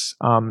Hempstocks.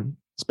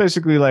 It's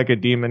basically like a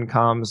demon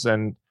comes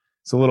and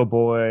it's a little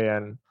boy,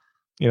 and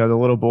the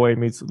little boy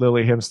meets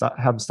Lily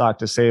Hempstock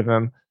to save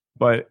him.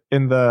 But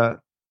in the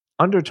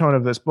undertone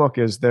of this book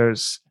is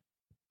there's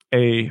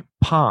a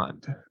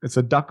pond. It's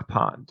a duck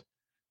pond,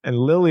 and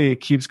Lily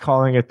keeps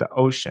calling it the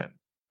ocean.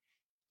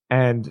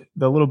 And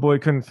the little boy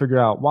couldn't figure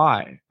out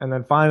why. And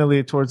then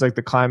finally, towards like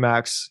the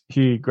climax,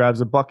 he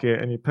grabs a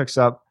bucket and he picks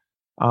up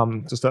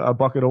just a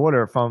bucket of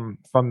water from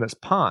this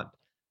pond,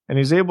 and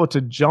he's able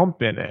to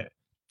jump in it.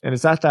 And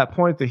it's at that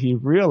point that he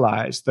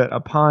realized that a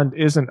pond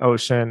is an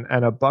ocean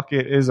and a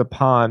bucket is a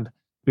pond,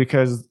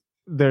 because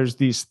there's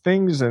these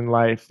things in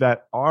life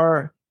that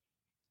are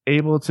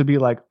able to be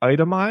like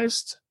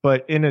itemized,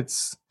 but in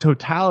its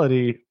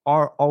totality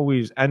are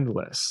always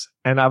endless.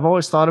 And I've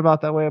always thought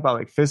about that way about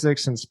like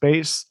physics and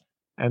space,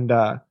 and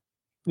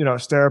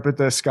stare up at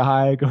the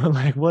sky going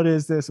like, what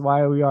is this?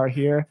 Why we are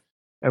here?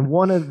 And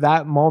one of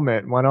that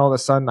moment when all of a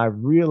sudden I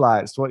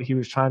realized what he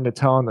was trying to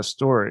tell in the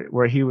story,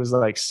 where he was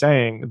like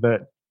saying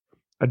that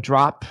a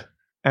drop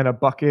and a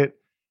bucket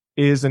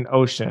is an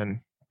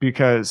ocean,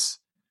 because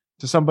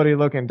to somebody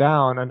looking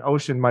down, an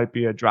ocean might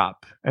be a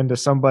drop. And to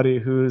somebody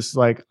who's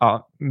like a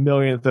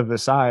millionth of the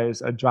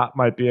size, a drop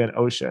might be an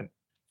ocean.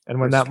 And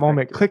when that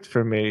moment Perspective. clicked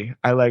for me,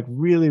 I like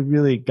really,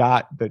 really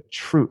got the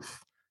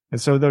truth. And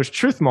so those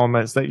truth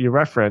moments that you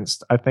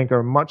referenced, I think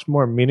are much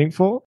more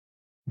meaningful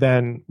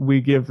than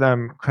we give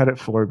them credit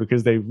for,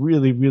 because they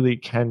really, really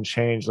can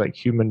change like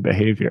human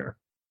behavior.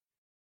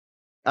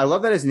 I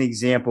love that as an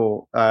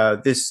example.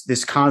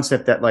 This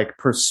concept that like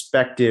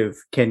perspective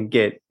can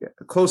get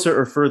closer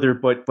or further,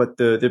 but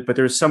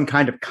there's some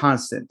kind of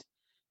constant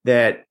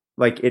that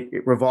like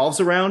it revolves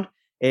around.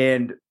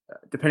 And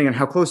depending on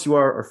how close you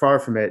are or far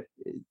from it,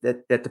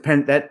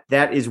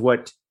 that is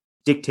what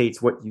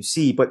dictates what you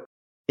see. But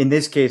in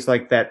this case,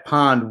 like that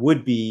pond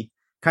would be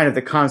kind of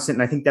the constant.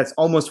 And I think that's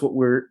almost what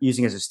we're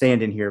using as a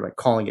stand-in here, like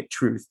calling it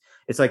truth.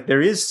 It's like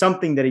there is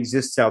something that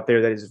exists out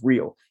there that is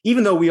real,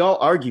 even though we all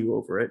argue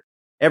over it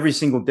every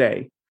single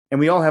day, and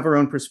we all have our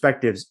own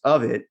perspectives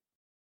of it.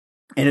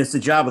 And it's the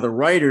job of the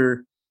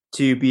writer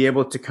to be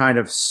able to kind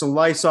of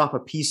slice off a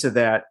piece of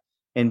that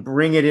and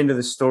bring it into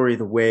the story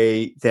the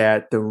way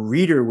that the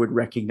reader would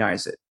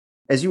recognize it.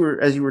 As you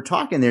were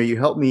talking there, you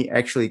helped me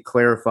actually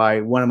clarify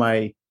one of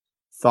my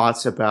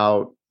thoughts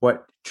about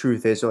what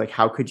truth is, or like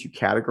how could you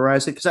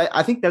categorize it? Because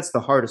I think that's the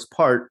hardest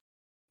part.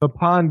 The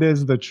pond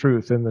is the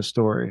truth in the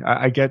story.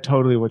 I get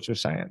totally what you're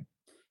saying.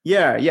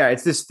 Yeah, yeah.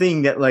 It's this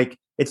thing that like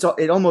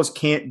it almost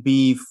can't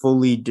be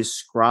fully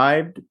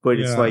described, but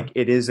it's Yeah. like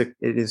it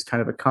is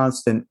kind of a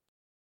constant.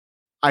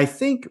 I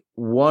think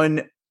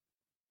one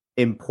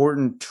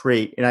important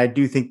trait, and I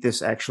do think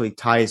this actually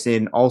ties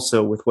in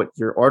also with what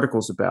your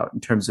article's about in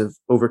terms of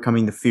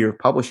overcoming the fear of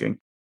publishing.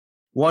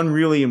 One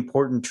really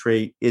important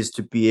trait is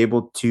to be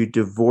able to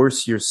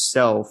divorce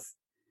yourself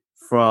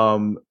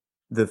from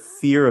the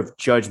fear of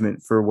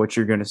judgment for what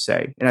you're going to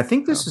say. And I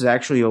think this is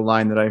actually a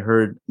line that I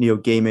heard Neil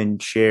Gaiman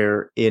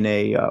share in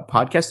a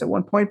podcast at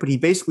one point, but he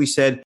basically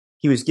said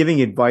he was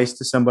giving advice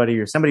to somebody,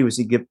 or somebody was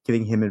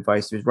giving him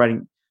advice. He was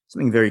writing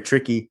something very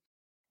tricky.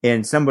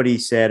 And somebody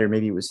said, or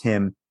maybe it was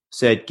him,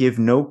 said, give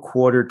no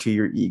quarter to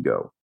your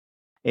ego.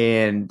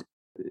 And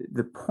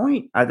the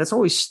point that's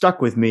always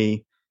stuck with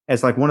me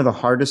as like one of the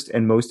hardest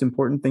and most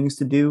important things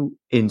to do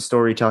in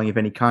storytelling of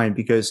any kind,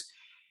 because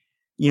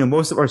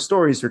most of our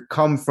stories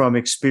come from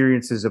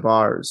experiences of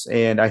ours.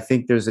 And I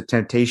think there's a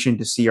temptation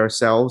to see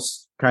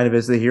ourselves kind of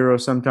as the hero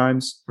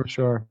sometimes. For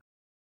sure.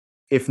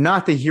 If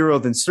not the hero,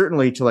 then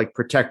certainly to like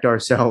protect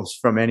ourselves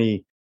from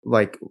any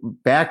like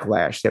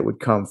backlash that would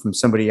come from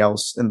somebody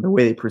else and the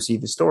way they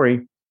perceive the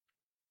story.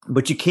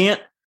 But you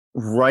can't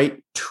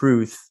write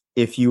truth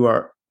if you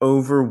are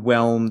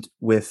overwhelmed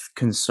with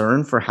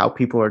concern for how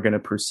people are going to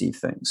perceive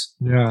things.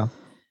 Yeah.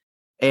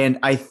 And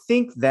I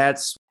think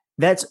that's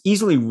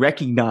easily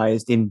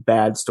recognized in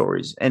bad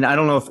stories. And I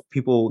don't know if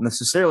people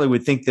necessarily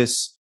would think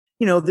this,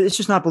 it's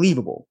just not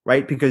believable,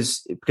 right?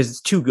 Because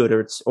it's too good,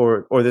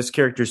 or this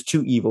character is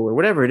too evil, or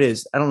whatever it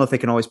is. I don't know if they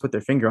can always put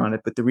their finger on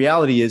it, but the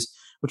reality is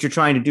what you're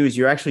trying to do is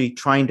you're actually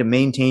trying to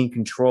maintain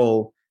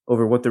control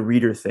over what the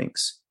reader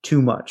thinks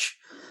too much.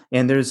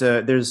 And there's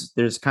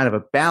kind of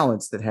a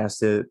balance that has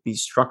to be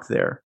struck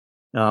there.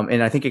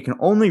 And I think it can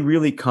only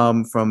really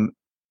come from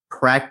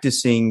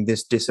practicing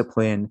this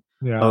discipline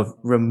of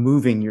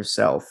removing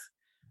yourself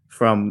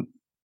from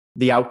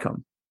the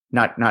outcome,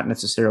 not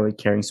necessarily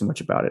caring so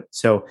much about it.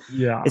 So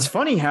it's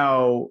funny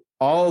how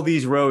all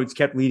these roads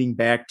kept leading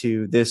back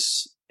to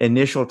this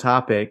initial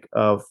topic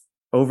of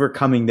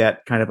overcoming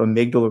that kind of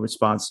amygdala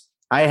response.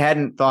 I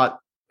hadn't thought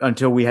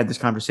until we had this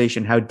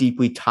conversation how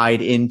deeply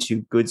tied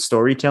into good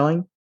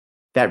storytelling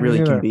that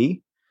really can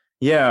be.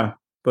 Yeah,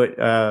 but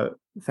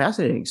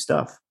fascinating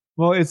stuff.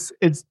 Well, it's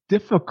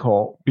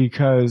difficult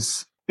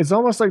because it's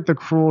almost like the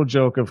cruel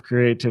joke of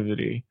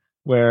creativity,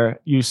 where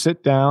you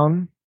sit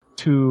down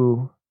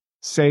to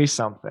say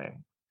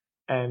something,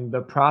 and the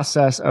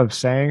process of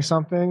saying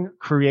something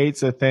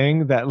creates a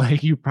thing that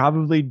like you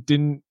probably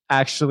didn't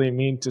actually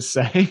mean to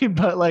say,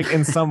 but like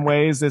in some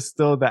ways it's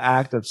still the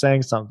act of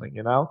saying something,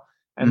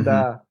 And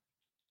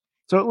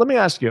so let me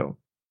ask you,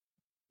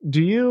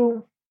 do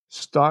you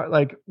start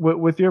like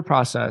with your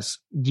process,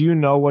 do you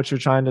know what you're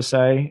trying to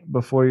say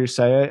before you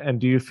say it,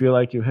 and do you feel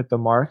like you hit the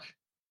mark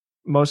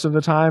most of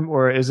the time,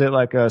 or is it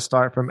like a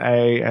start from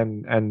A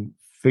and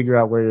figure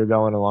out where you're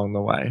going along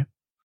the way?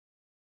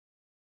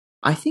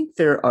 I think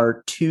there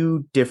are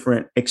two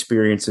different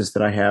experiences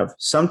that I have.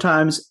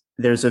 Sometimes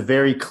there's a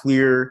very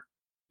clear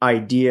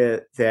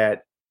idea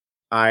that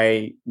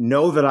I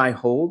know that I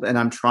hold, and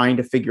I'm trying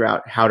to figure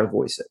out how to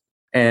voice it.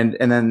 And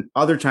then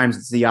other times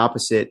it's the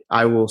opposite.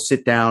 I will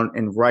sit down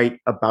and write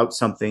about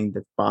something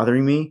that's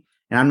bothering me,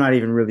 and I'm not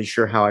even really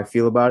sure how I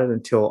feel about it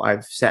until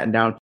I've sat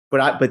down.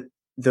 But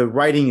the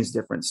writing is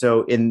different.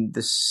 So in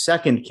the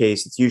second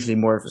case, it's usually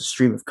more of a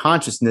stream of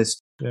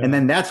consciousness, and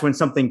then that's when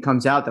something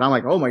comes out that I'm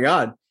like, oh my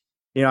God,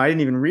 I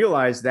didn't even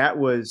realize that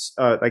was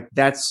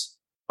that's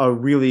a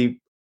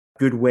really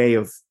good way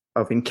of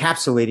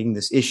encapsulating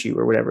this issue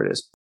or whatever it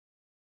is.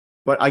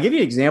 But I'll give you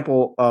an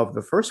example of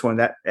the first one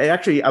that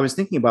actually I was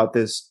thinking about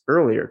this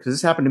earlier because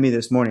this happened to me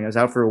this morning. I was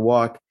out for a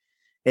walk,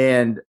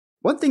 and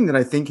one thing that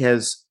I think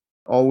has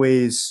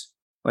always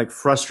like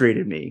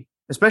frustrated me,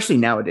 especially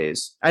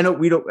nowadays. I know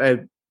we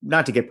don't,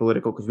 not to get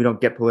political because we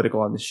don't get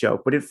political on this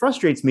show, but it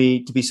frustrates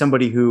me to be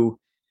somebody who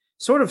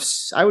sort of,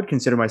 I would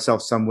consider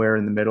myself somewhere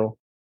in the middle.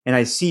 And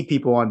I see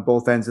people on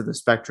both ends of the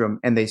spectrum,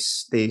 and they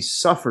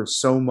suffer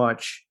so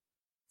much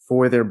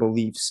for their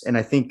beliefs. And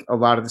I think a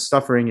lot of the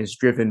suffering is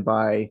driven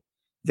by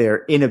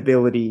their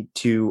inability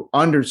to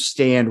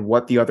understand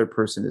what the other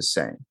person is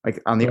saying,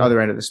 like on the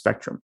other end of the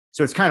spectrum.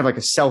 So it's kind of like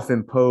a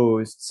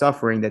self-imposed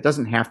suffering that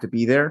doesn't have to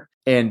be there.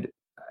 And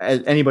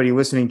anybody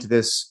listening to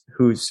this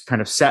who's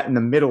kind of sat in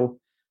the middle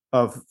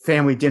of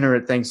family dinner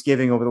at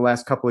Thanksgiving over the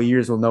last couple of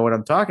years will know what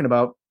I'm talking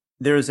about.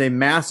 There is a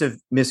massive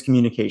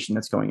miscommunication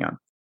that's going on.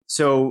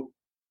 So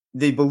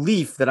the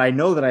belief that I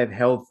know that I've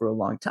held for a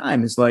long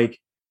time is like,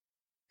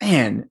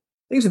 man,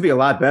 things would be a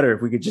lot better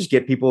if we could just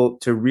get people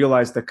to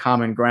realize the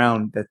common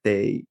ground that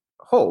they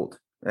hold.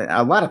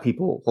 A lot of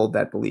people hold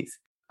that belief.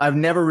 I've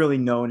never really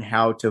known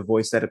how to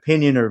voice that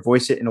opinion or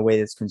voice it in a way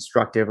that's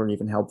constructive or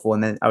even helpful.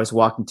 And then I was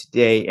walking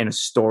today and a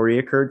story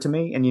occurred to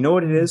me. And you know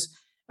what it is?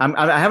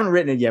 I haven't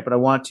written it yet, but I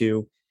want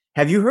to.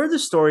 Have you heard the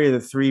story of the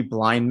three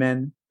blind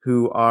men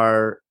who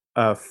are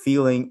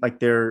feeling like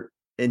they're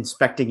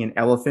inspecting an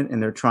elephant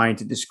and they're trying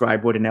to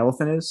describe what an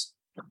elephant is?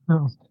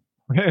 Oh.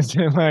 Is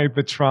it like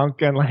the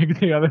trunk and like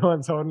the other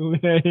one's holding?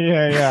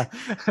 Yeah.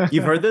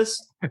 You've heard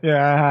this?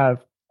 Yeah, I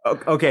have.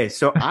 Okay,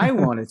 so I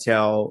want to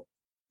tell.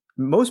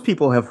 Most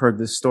people have heard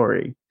this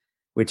story,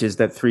 which is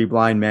that three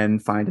blind men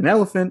find an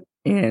elephant,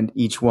 and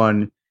each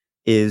one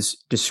is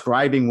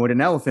describing what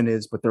an elephant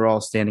is, but they're all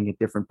standing at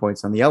different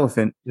points on the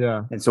elephant.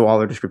 Yeah. And so all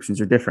their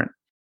descriptions are different.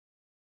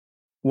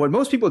 What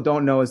most people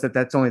don't know is that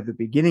that's only the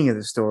beginning of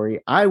the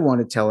story. I want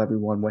to tell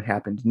everyone what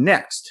happened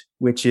next,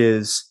 which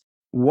is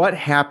what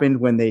happened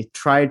when they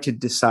tried to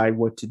decide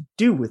what to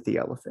do with the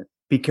elephant.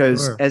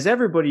 Because as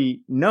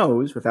everybody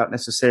knows, without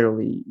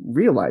necessarily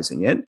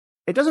realizing it,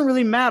 it doesn't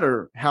really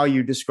matter how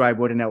you describe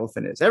what an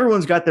elephant is.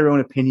 Everyone's got their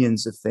own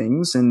opinions of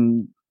things.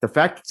 And the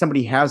fact that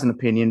somebody has an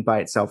opinion by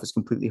itself is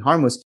completely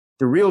harmless.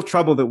 The real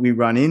trouble that we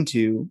run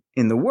into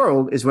in the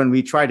world is when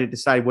we try to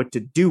decide what to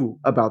do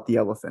about the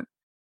elephant.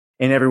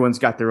 And everyone's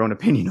got their own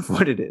opinion of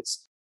what it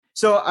is.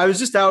 So I was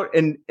just out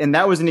and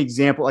that was an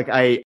example.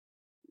 Like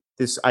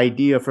this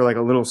idea for like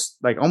a little,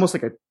 like almost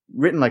like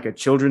written like a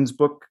children's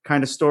book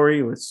kind of story.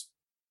 It's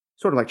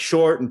sort of like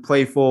short and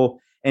playful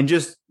and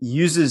just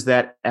uses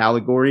that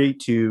allegory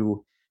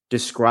to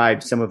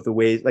describe some of the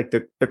ways, like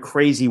the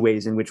crazy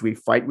ways in which we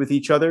fight with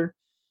each other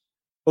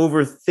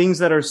over things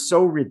that are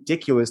so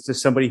ridiculous to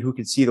somebody who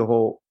could see the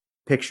whole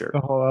picture.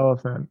 The whole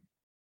elephant.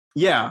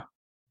 Yeah.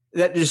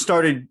 That just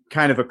started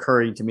kind of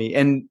occurring to me.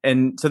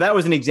 And so that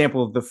was an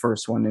example of the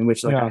first one in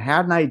which like I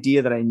had an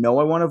idea that I know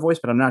I want to voice,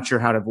 but I'm not sure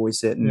how to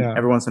voice it. And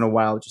every once in a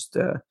while, just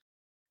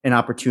an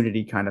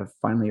opportunity kind of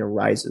finally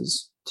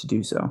arises to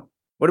do so.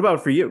 What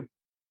about for you?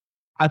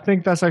 I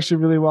think that's actually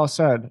really well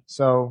said.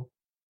 So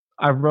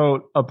I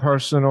wrote a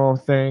personal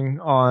thing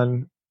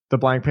on the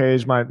blank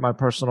page, my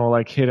personal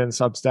like hidden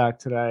Substack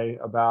today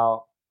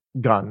about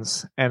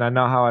guns. And I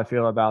know how I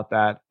feel about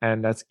that.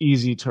 And that's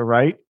easy to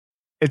write.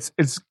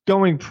 It's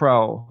going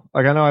pro.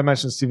 Like I know I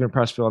mentioned Stephen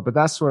Pressfield, but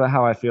that's sort of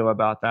how I feel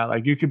about that.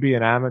 Like you could be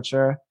an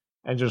amateur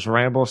and just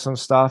ramble some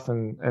stuff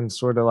and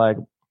sort of like,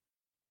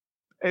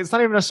 it's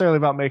not even necessarily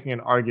about making an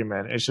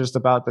argument. It's just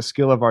about the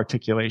skill of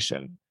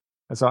articulation.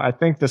 And so I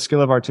think the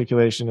skill of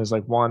articulation is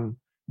like one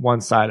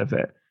side of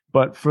it.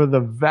 But for the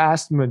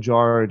vast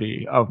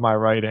majority of my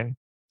writing,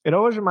 it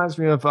always reminds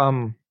me of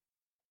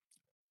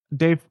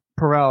Dave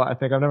Perel. I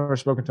think I've never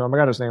spoken to him. I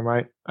got his name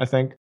right. I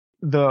think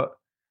the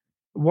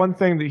one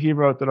thing that he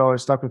wrote that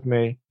always stuck with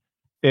me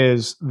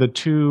is the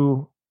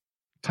two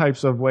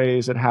types of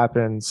ways it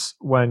happens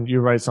when you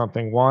write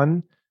something.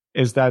 One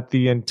is that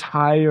the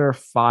entire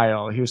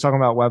file, he was talking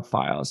about web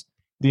files,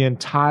 the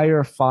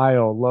entire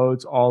file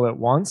loads all at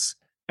once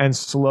and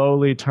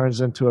slowly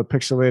turns into a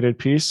pixelated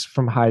piece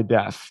from high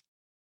def.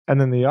 And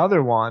then the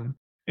other one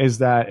is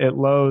that it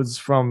loads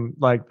from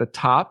like the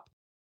top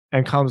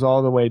and comes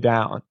all the way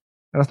down.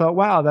 And I thought,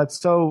 wow, that's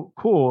so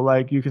cool.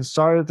 Like you can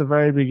start at the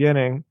very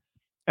beginning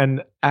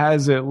and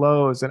as it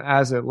loads it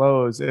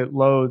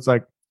loads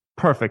like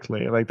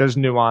perfectly. Like there's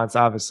nuance.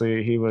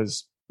 Obviously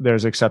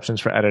there's exceptions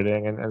for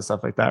editing and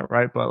stuff like that.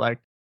 Right. But like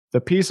the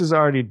piece is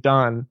already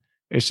done.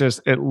 It's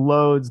just, it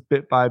loads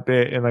bit by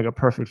bit in like a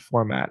perfect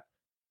format.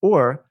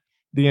 Or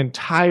the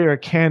entire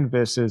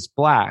canvas is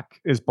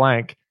blank,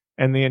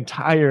 and the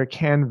entire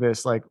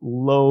canvas like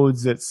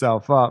loads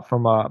itself up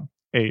from a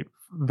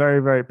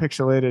very, very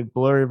pixelated,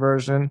 blurry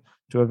version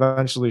to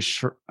eventually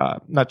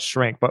not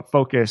shrink, but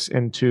focus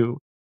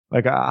into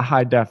like a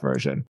high def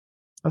version.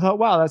 I thought,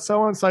 wow, that's so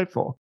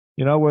insightful.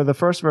 You know, where the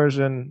first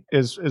version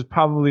is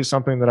probably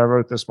something that I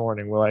wrote this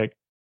morning where like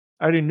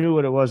I already knew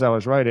what it was I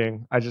was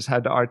writing. I just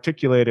had to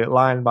articulate it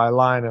line by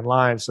line and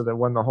line so that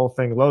when the whole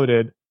thing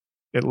loaded,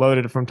 it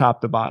loaded from top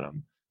to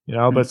bottom, you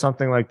know. But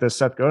something like this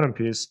Seth Godin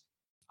piece,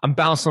 I'm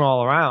bouncing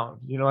all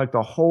around, you know, like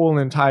the whole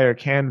entire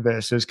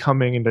canvas is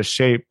coming into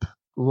shape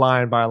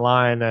line by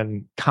line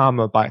and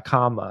comma by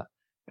comma.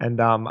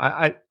 And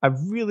I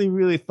really,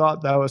 really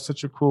thought that was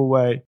such a cool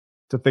way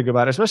to think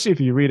about it, especially if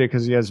you read it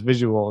because he has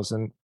visuals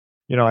and,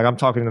 you know, like I'm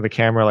talking to the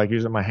camera, like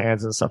using my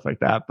hands and stuff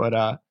like that. But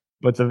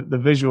the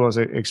visuals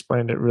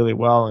explained it really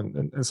well.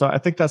 And so I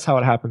think that's how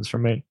it happens for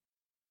me.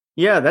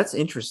 Yeah, that's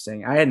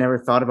interesting. I had never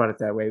thought about it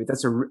that way.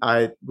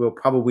 I will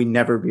probably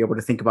never be able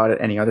to think about it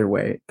any other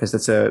way because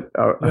that's a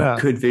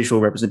good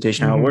visual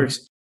representation of how it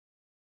works.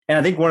 And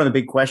I think one of the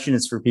big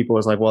questions for people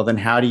is like, well, then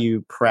how do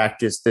you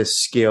practice this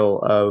skill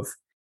of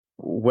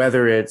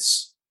whether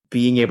it's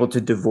being able to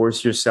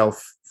divorce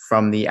yourself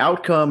from the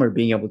outcome or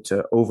being able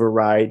to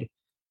override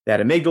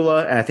that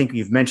amygdala. And I think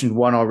you've mentioned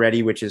one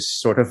already, which is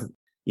sort of,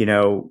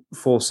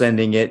 full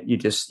sending it.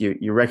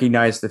 You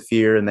recognize the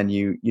fear and then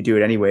you do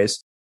it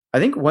anyways. I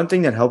think one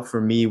thing that helped for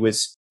me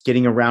was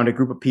getting around a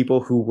group of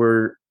people who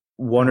were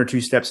one or two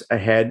steps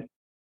ahead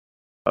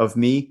of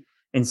me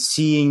and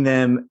seeing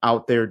them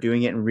out there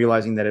doing it and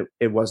realizing that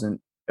it wasn't,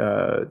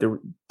 there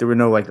were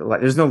no,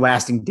 there's no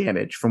lasting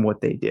damage from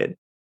what they did.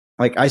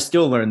 Like I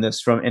still learn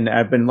this from, and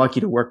I've been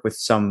lucky to work with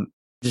some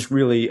just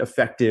really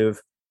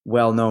effective,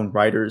 well-known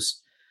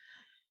writers.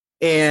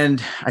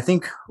 And I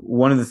think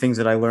one of the things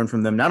that I learned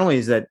from them, not only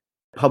is that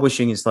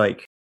publishing is for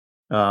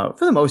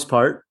the most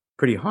part,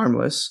 pretty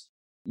harmless.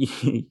 You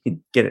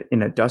can get it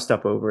in a dust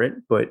up over it,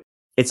 but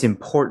it's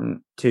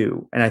important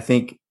too. And I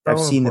think I've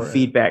seen the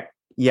feedback.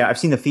 Yeah, I've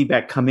seen the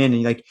feedback come in,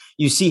 and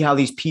you see how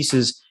these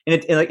pieces,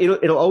 and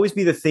it'll always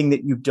be the thing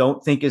that you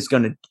don't think is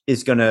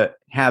gonna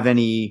have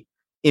any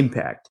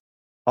impact.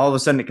 All of a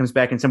sudden, it comes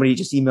back, and somebody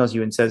just emails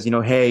you and says,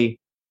 hey,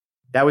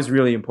 that was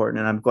really important,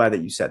 and I'm glad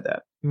that you said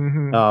that.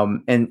 Mm-hmm.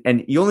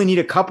 And you only need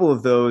a couple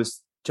of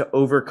those to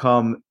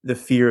overcome the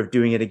fear of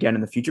doing it again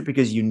in the future,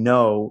 because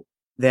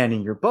then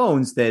in your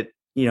bones that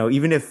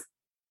even if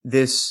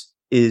this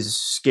is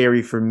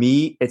scary for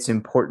me, it's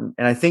important.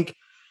 And I think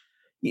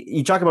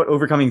you talk about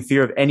overcoming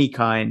fear of any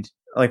kind.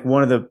 Like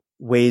one of the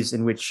ways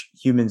in which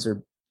humans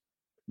are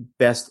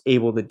best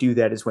able to do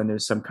that is when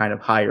there's some kind of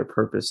higher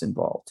purpose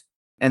involved.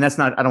 And that's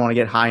not, I don't want to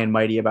get high and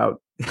mighty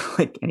about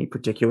any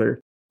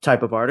particular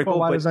type of article.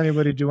 Well, why does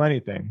anybody do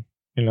anything?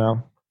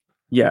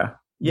 Yeah.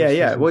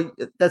 Well,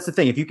 that's the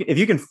thing. If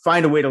you can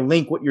find a way to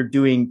link what you're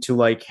doing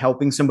to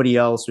helping somebody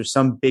else or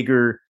some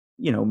bigger,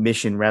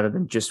 mission rather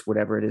than just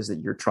whatever it is that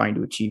you're trying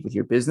to achieve with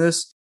your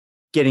business,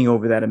 getting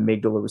over that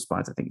amygdala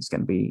response, I think is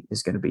going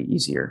to be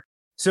easier.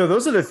 So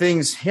those are the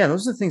things. Yeah,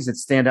 those are the things that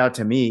stand out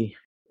to me.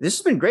 This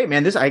has been great,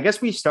 man. I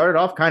guess we started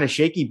off kind of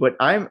shaky, but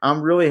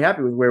I'm really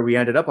happy with where we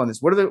ended up on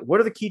this. What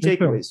are the key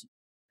takeaways?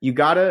 You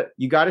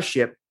gotta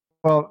ship.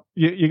 Well,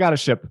 you gotta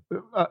ship.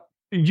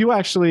 You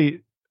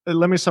actually,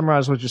 let me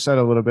summarize what you said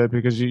a little bit,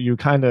 because you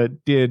kind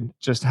of did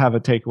just have a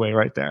takeaway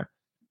right there.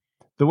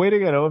 The way to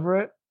get over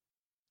it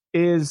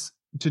is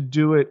to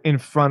do it in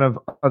front of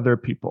other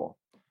people.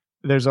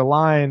 There's a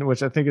line,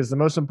 which I think is the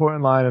most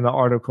important line in the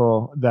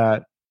article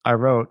that I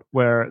wrote,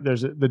 where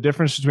there's the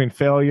difference between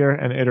failure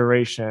and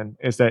iteration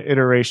is that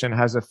iteration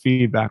has a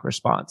feedback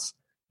response,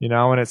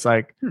 and it's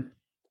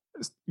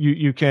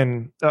you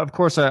can, of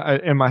course,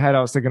 in my head, I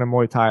was thinking of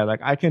Muay Thai.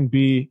 I can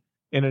be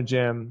in a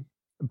gym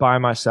by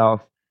myself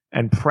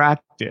and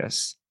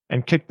practice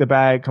and kick the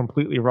bag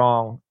completely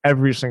wrong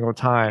every single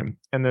time,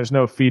 and there's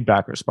no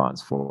feedback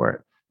response for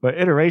it. But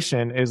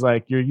iteration is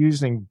you're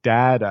using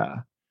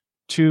data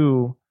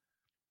to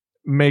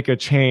make a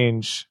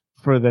change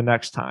for the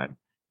next time.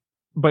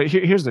 But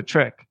here's the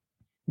trick.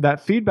 That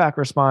feedback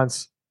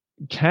response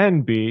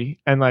can be,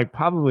 and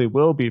probably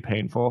will be,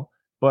 painful,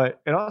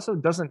 but it also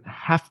doesn't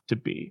have to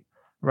be,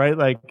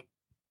 right?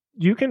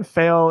 You can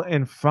fail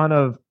in front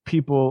of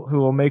people who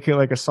will make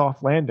it a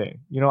soft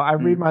landing. I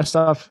read my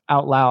stuff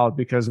out loud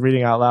because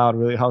reading out loud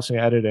really helps me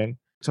editing,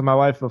 to my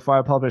wife before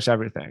I publish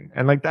everything.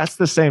 And that's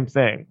the same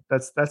thing.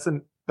 That's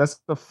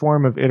the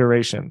form of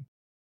iteration.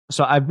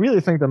 So I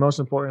really think the most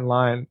important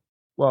line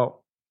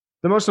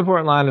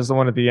is the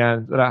one at the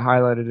end that I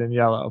highlighted in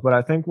yellow. But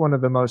I think one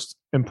of the most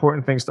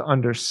important things to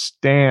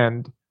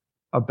understand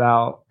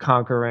about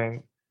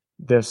conquering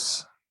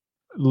this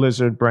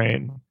lizard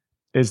brain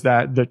is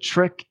that the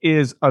trick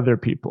is other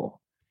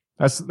people.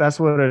 That's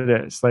what it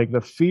is.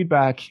 The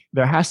feedback,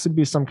 there has to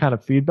be some kind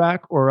of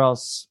feedback, or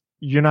else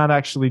you're not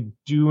actually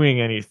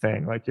doing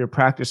anything. You're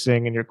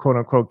practicing and you're quote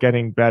unquote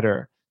getting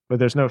better, but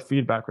there's no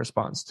feedback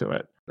response to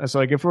it. And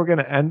so if we're going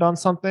to end on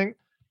something,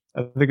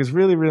 I think it's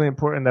really, really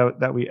important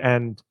that we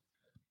end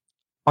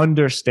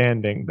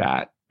understanding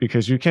that,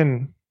 because you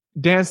can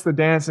dance the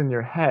dance in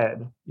your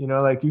head,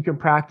 you can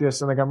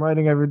practice and I'm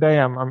writing every day.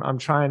 I'm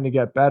trying to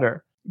get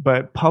better,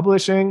 but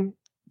publishing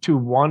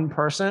one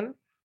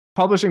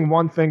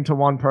thing to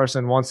one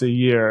person once a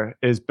year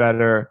is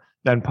better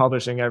than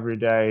publishing every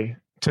day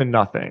to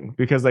nothing,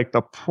 because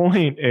the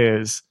point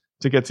is,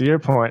 to get to your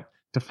point,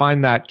 to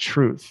find that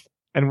truth.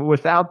 And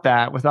without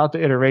the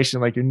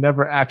iteration, you're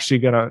never actually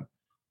going to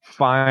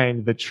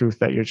find the truth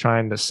that you're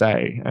trying to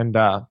say. And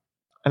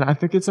I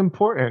think it's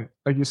important.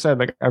 Like you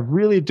said, I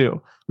really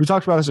do. We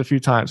talked about this a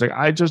few times.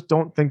 I just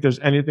don't think there's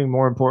anything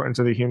more important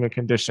to the human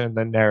condition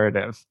than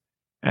narrative.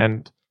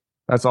 And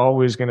that's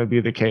always going to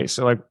be the case.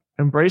 So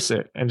embrace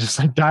it and just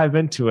dive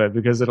into it,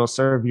 because it'll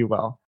serve you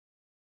well.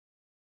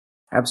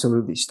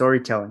 Absolutely.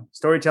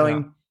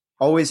 Storytelling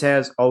always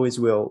has, always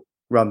will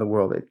run the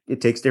world. It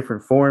takes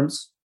different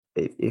forms.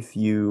 If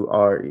you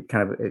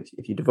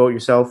devote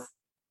yourself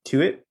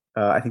to it,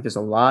 I think there's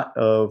a lot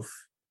of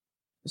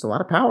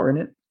power in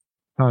it.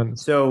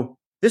 Tons. So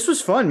this was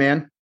fun,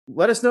 man.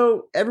 Let us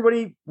know,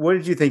 everybody, what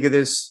did you think of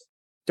this?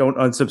 Don't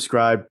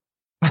unsubscribe.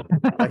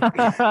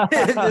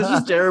 If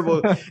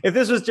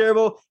this was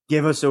terrible,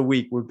 give us a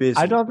week. We're busy.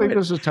 I don't think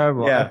this was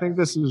terrible. Yeah. I think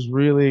this is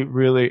really,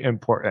 really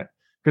important.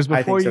 Because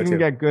I before think so you can too.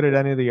 get good at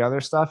any of the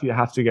other stuff, you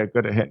have to get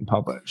good at hitting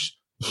publish.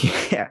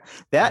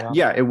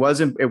 It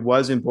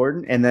was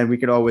important, and then we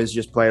could always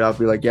just play it off,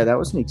 be like, yeah, that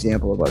was an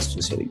example of us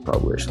just hitting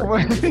publish.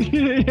 Like,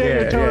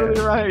 You're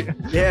totally right.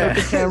 Yeah, let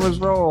the cameras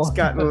roll. It's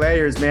got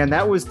layers, man.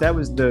 That was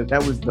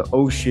the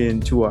ocean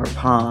to our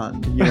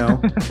pond, you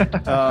know.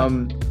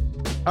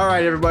 All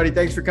right, everybody,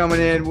 thanks for coming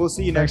in. We'll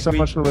see you next week.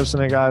 Thanks so much for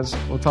listening, guys.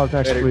 We'll talk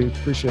next week.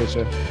 Appreciate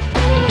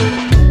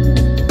you.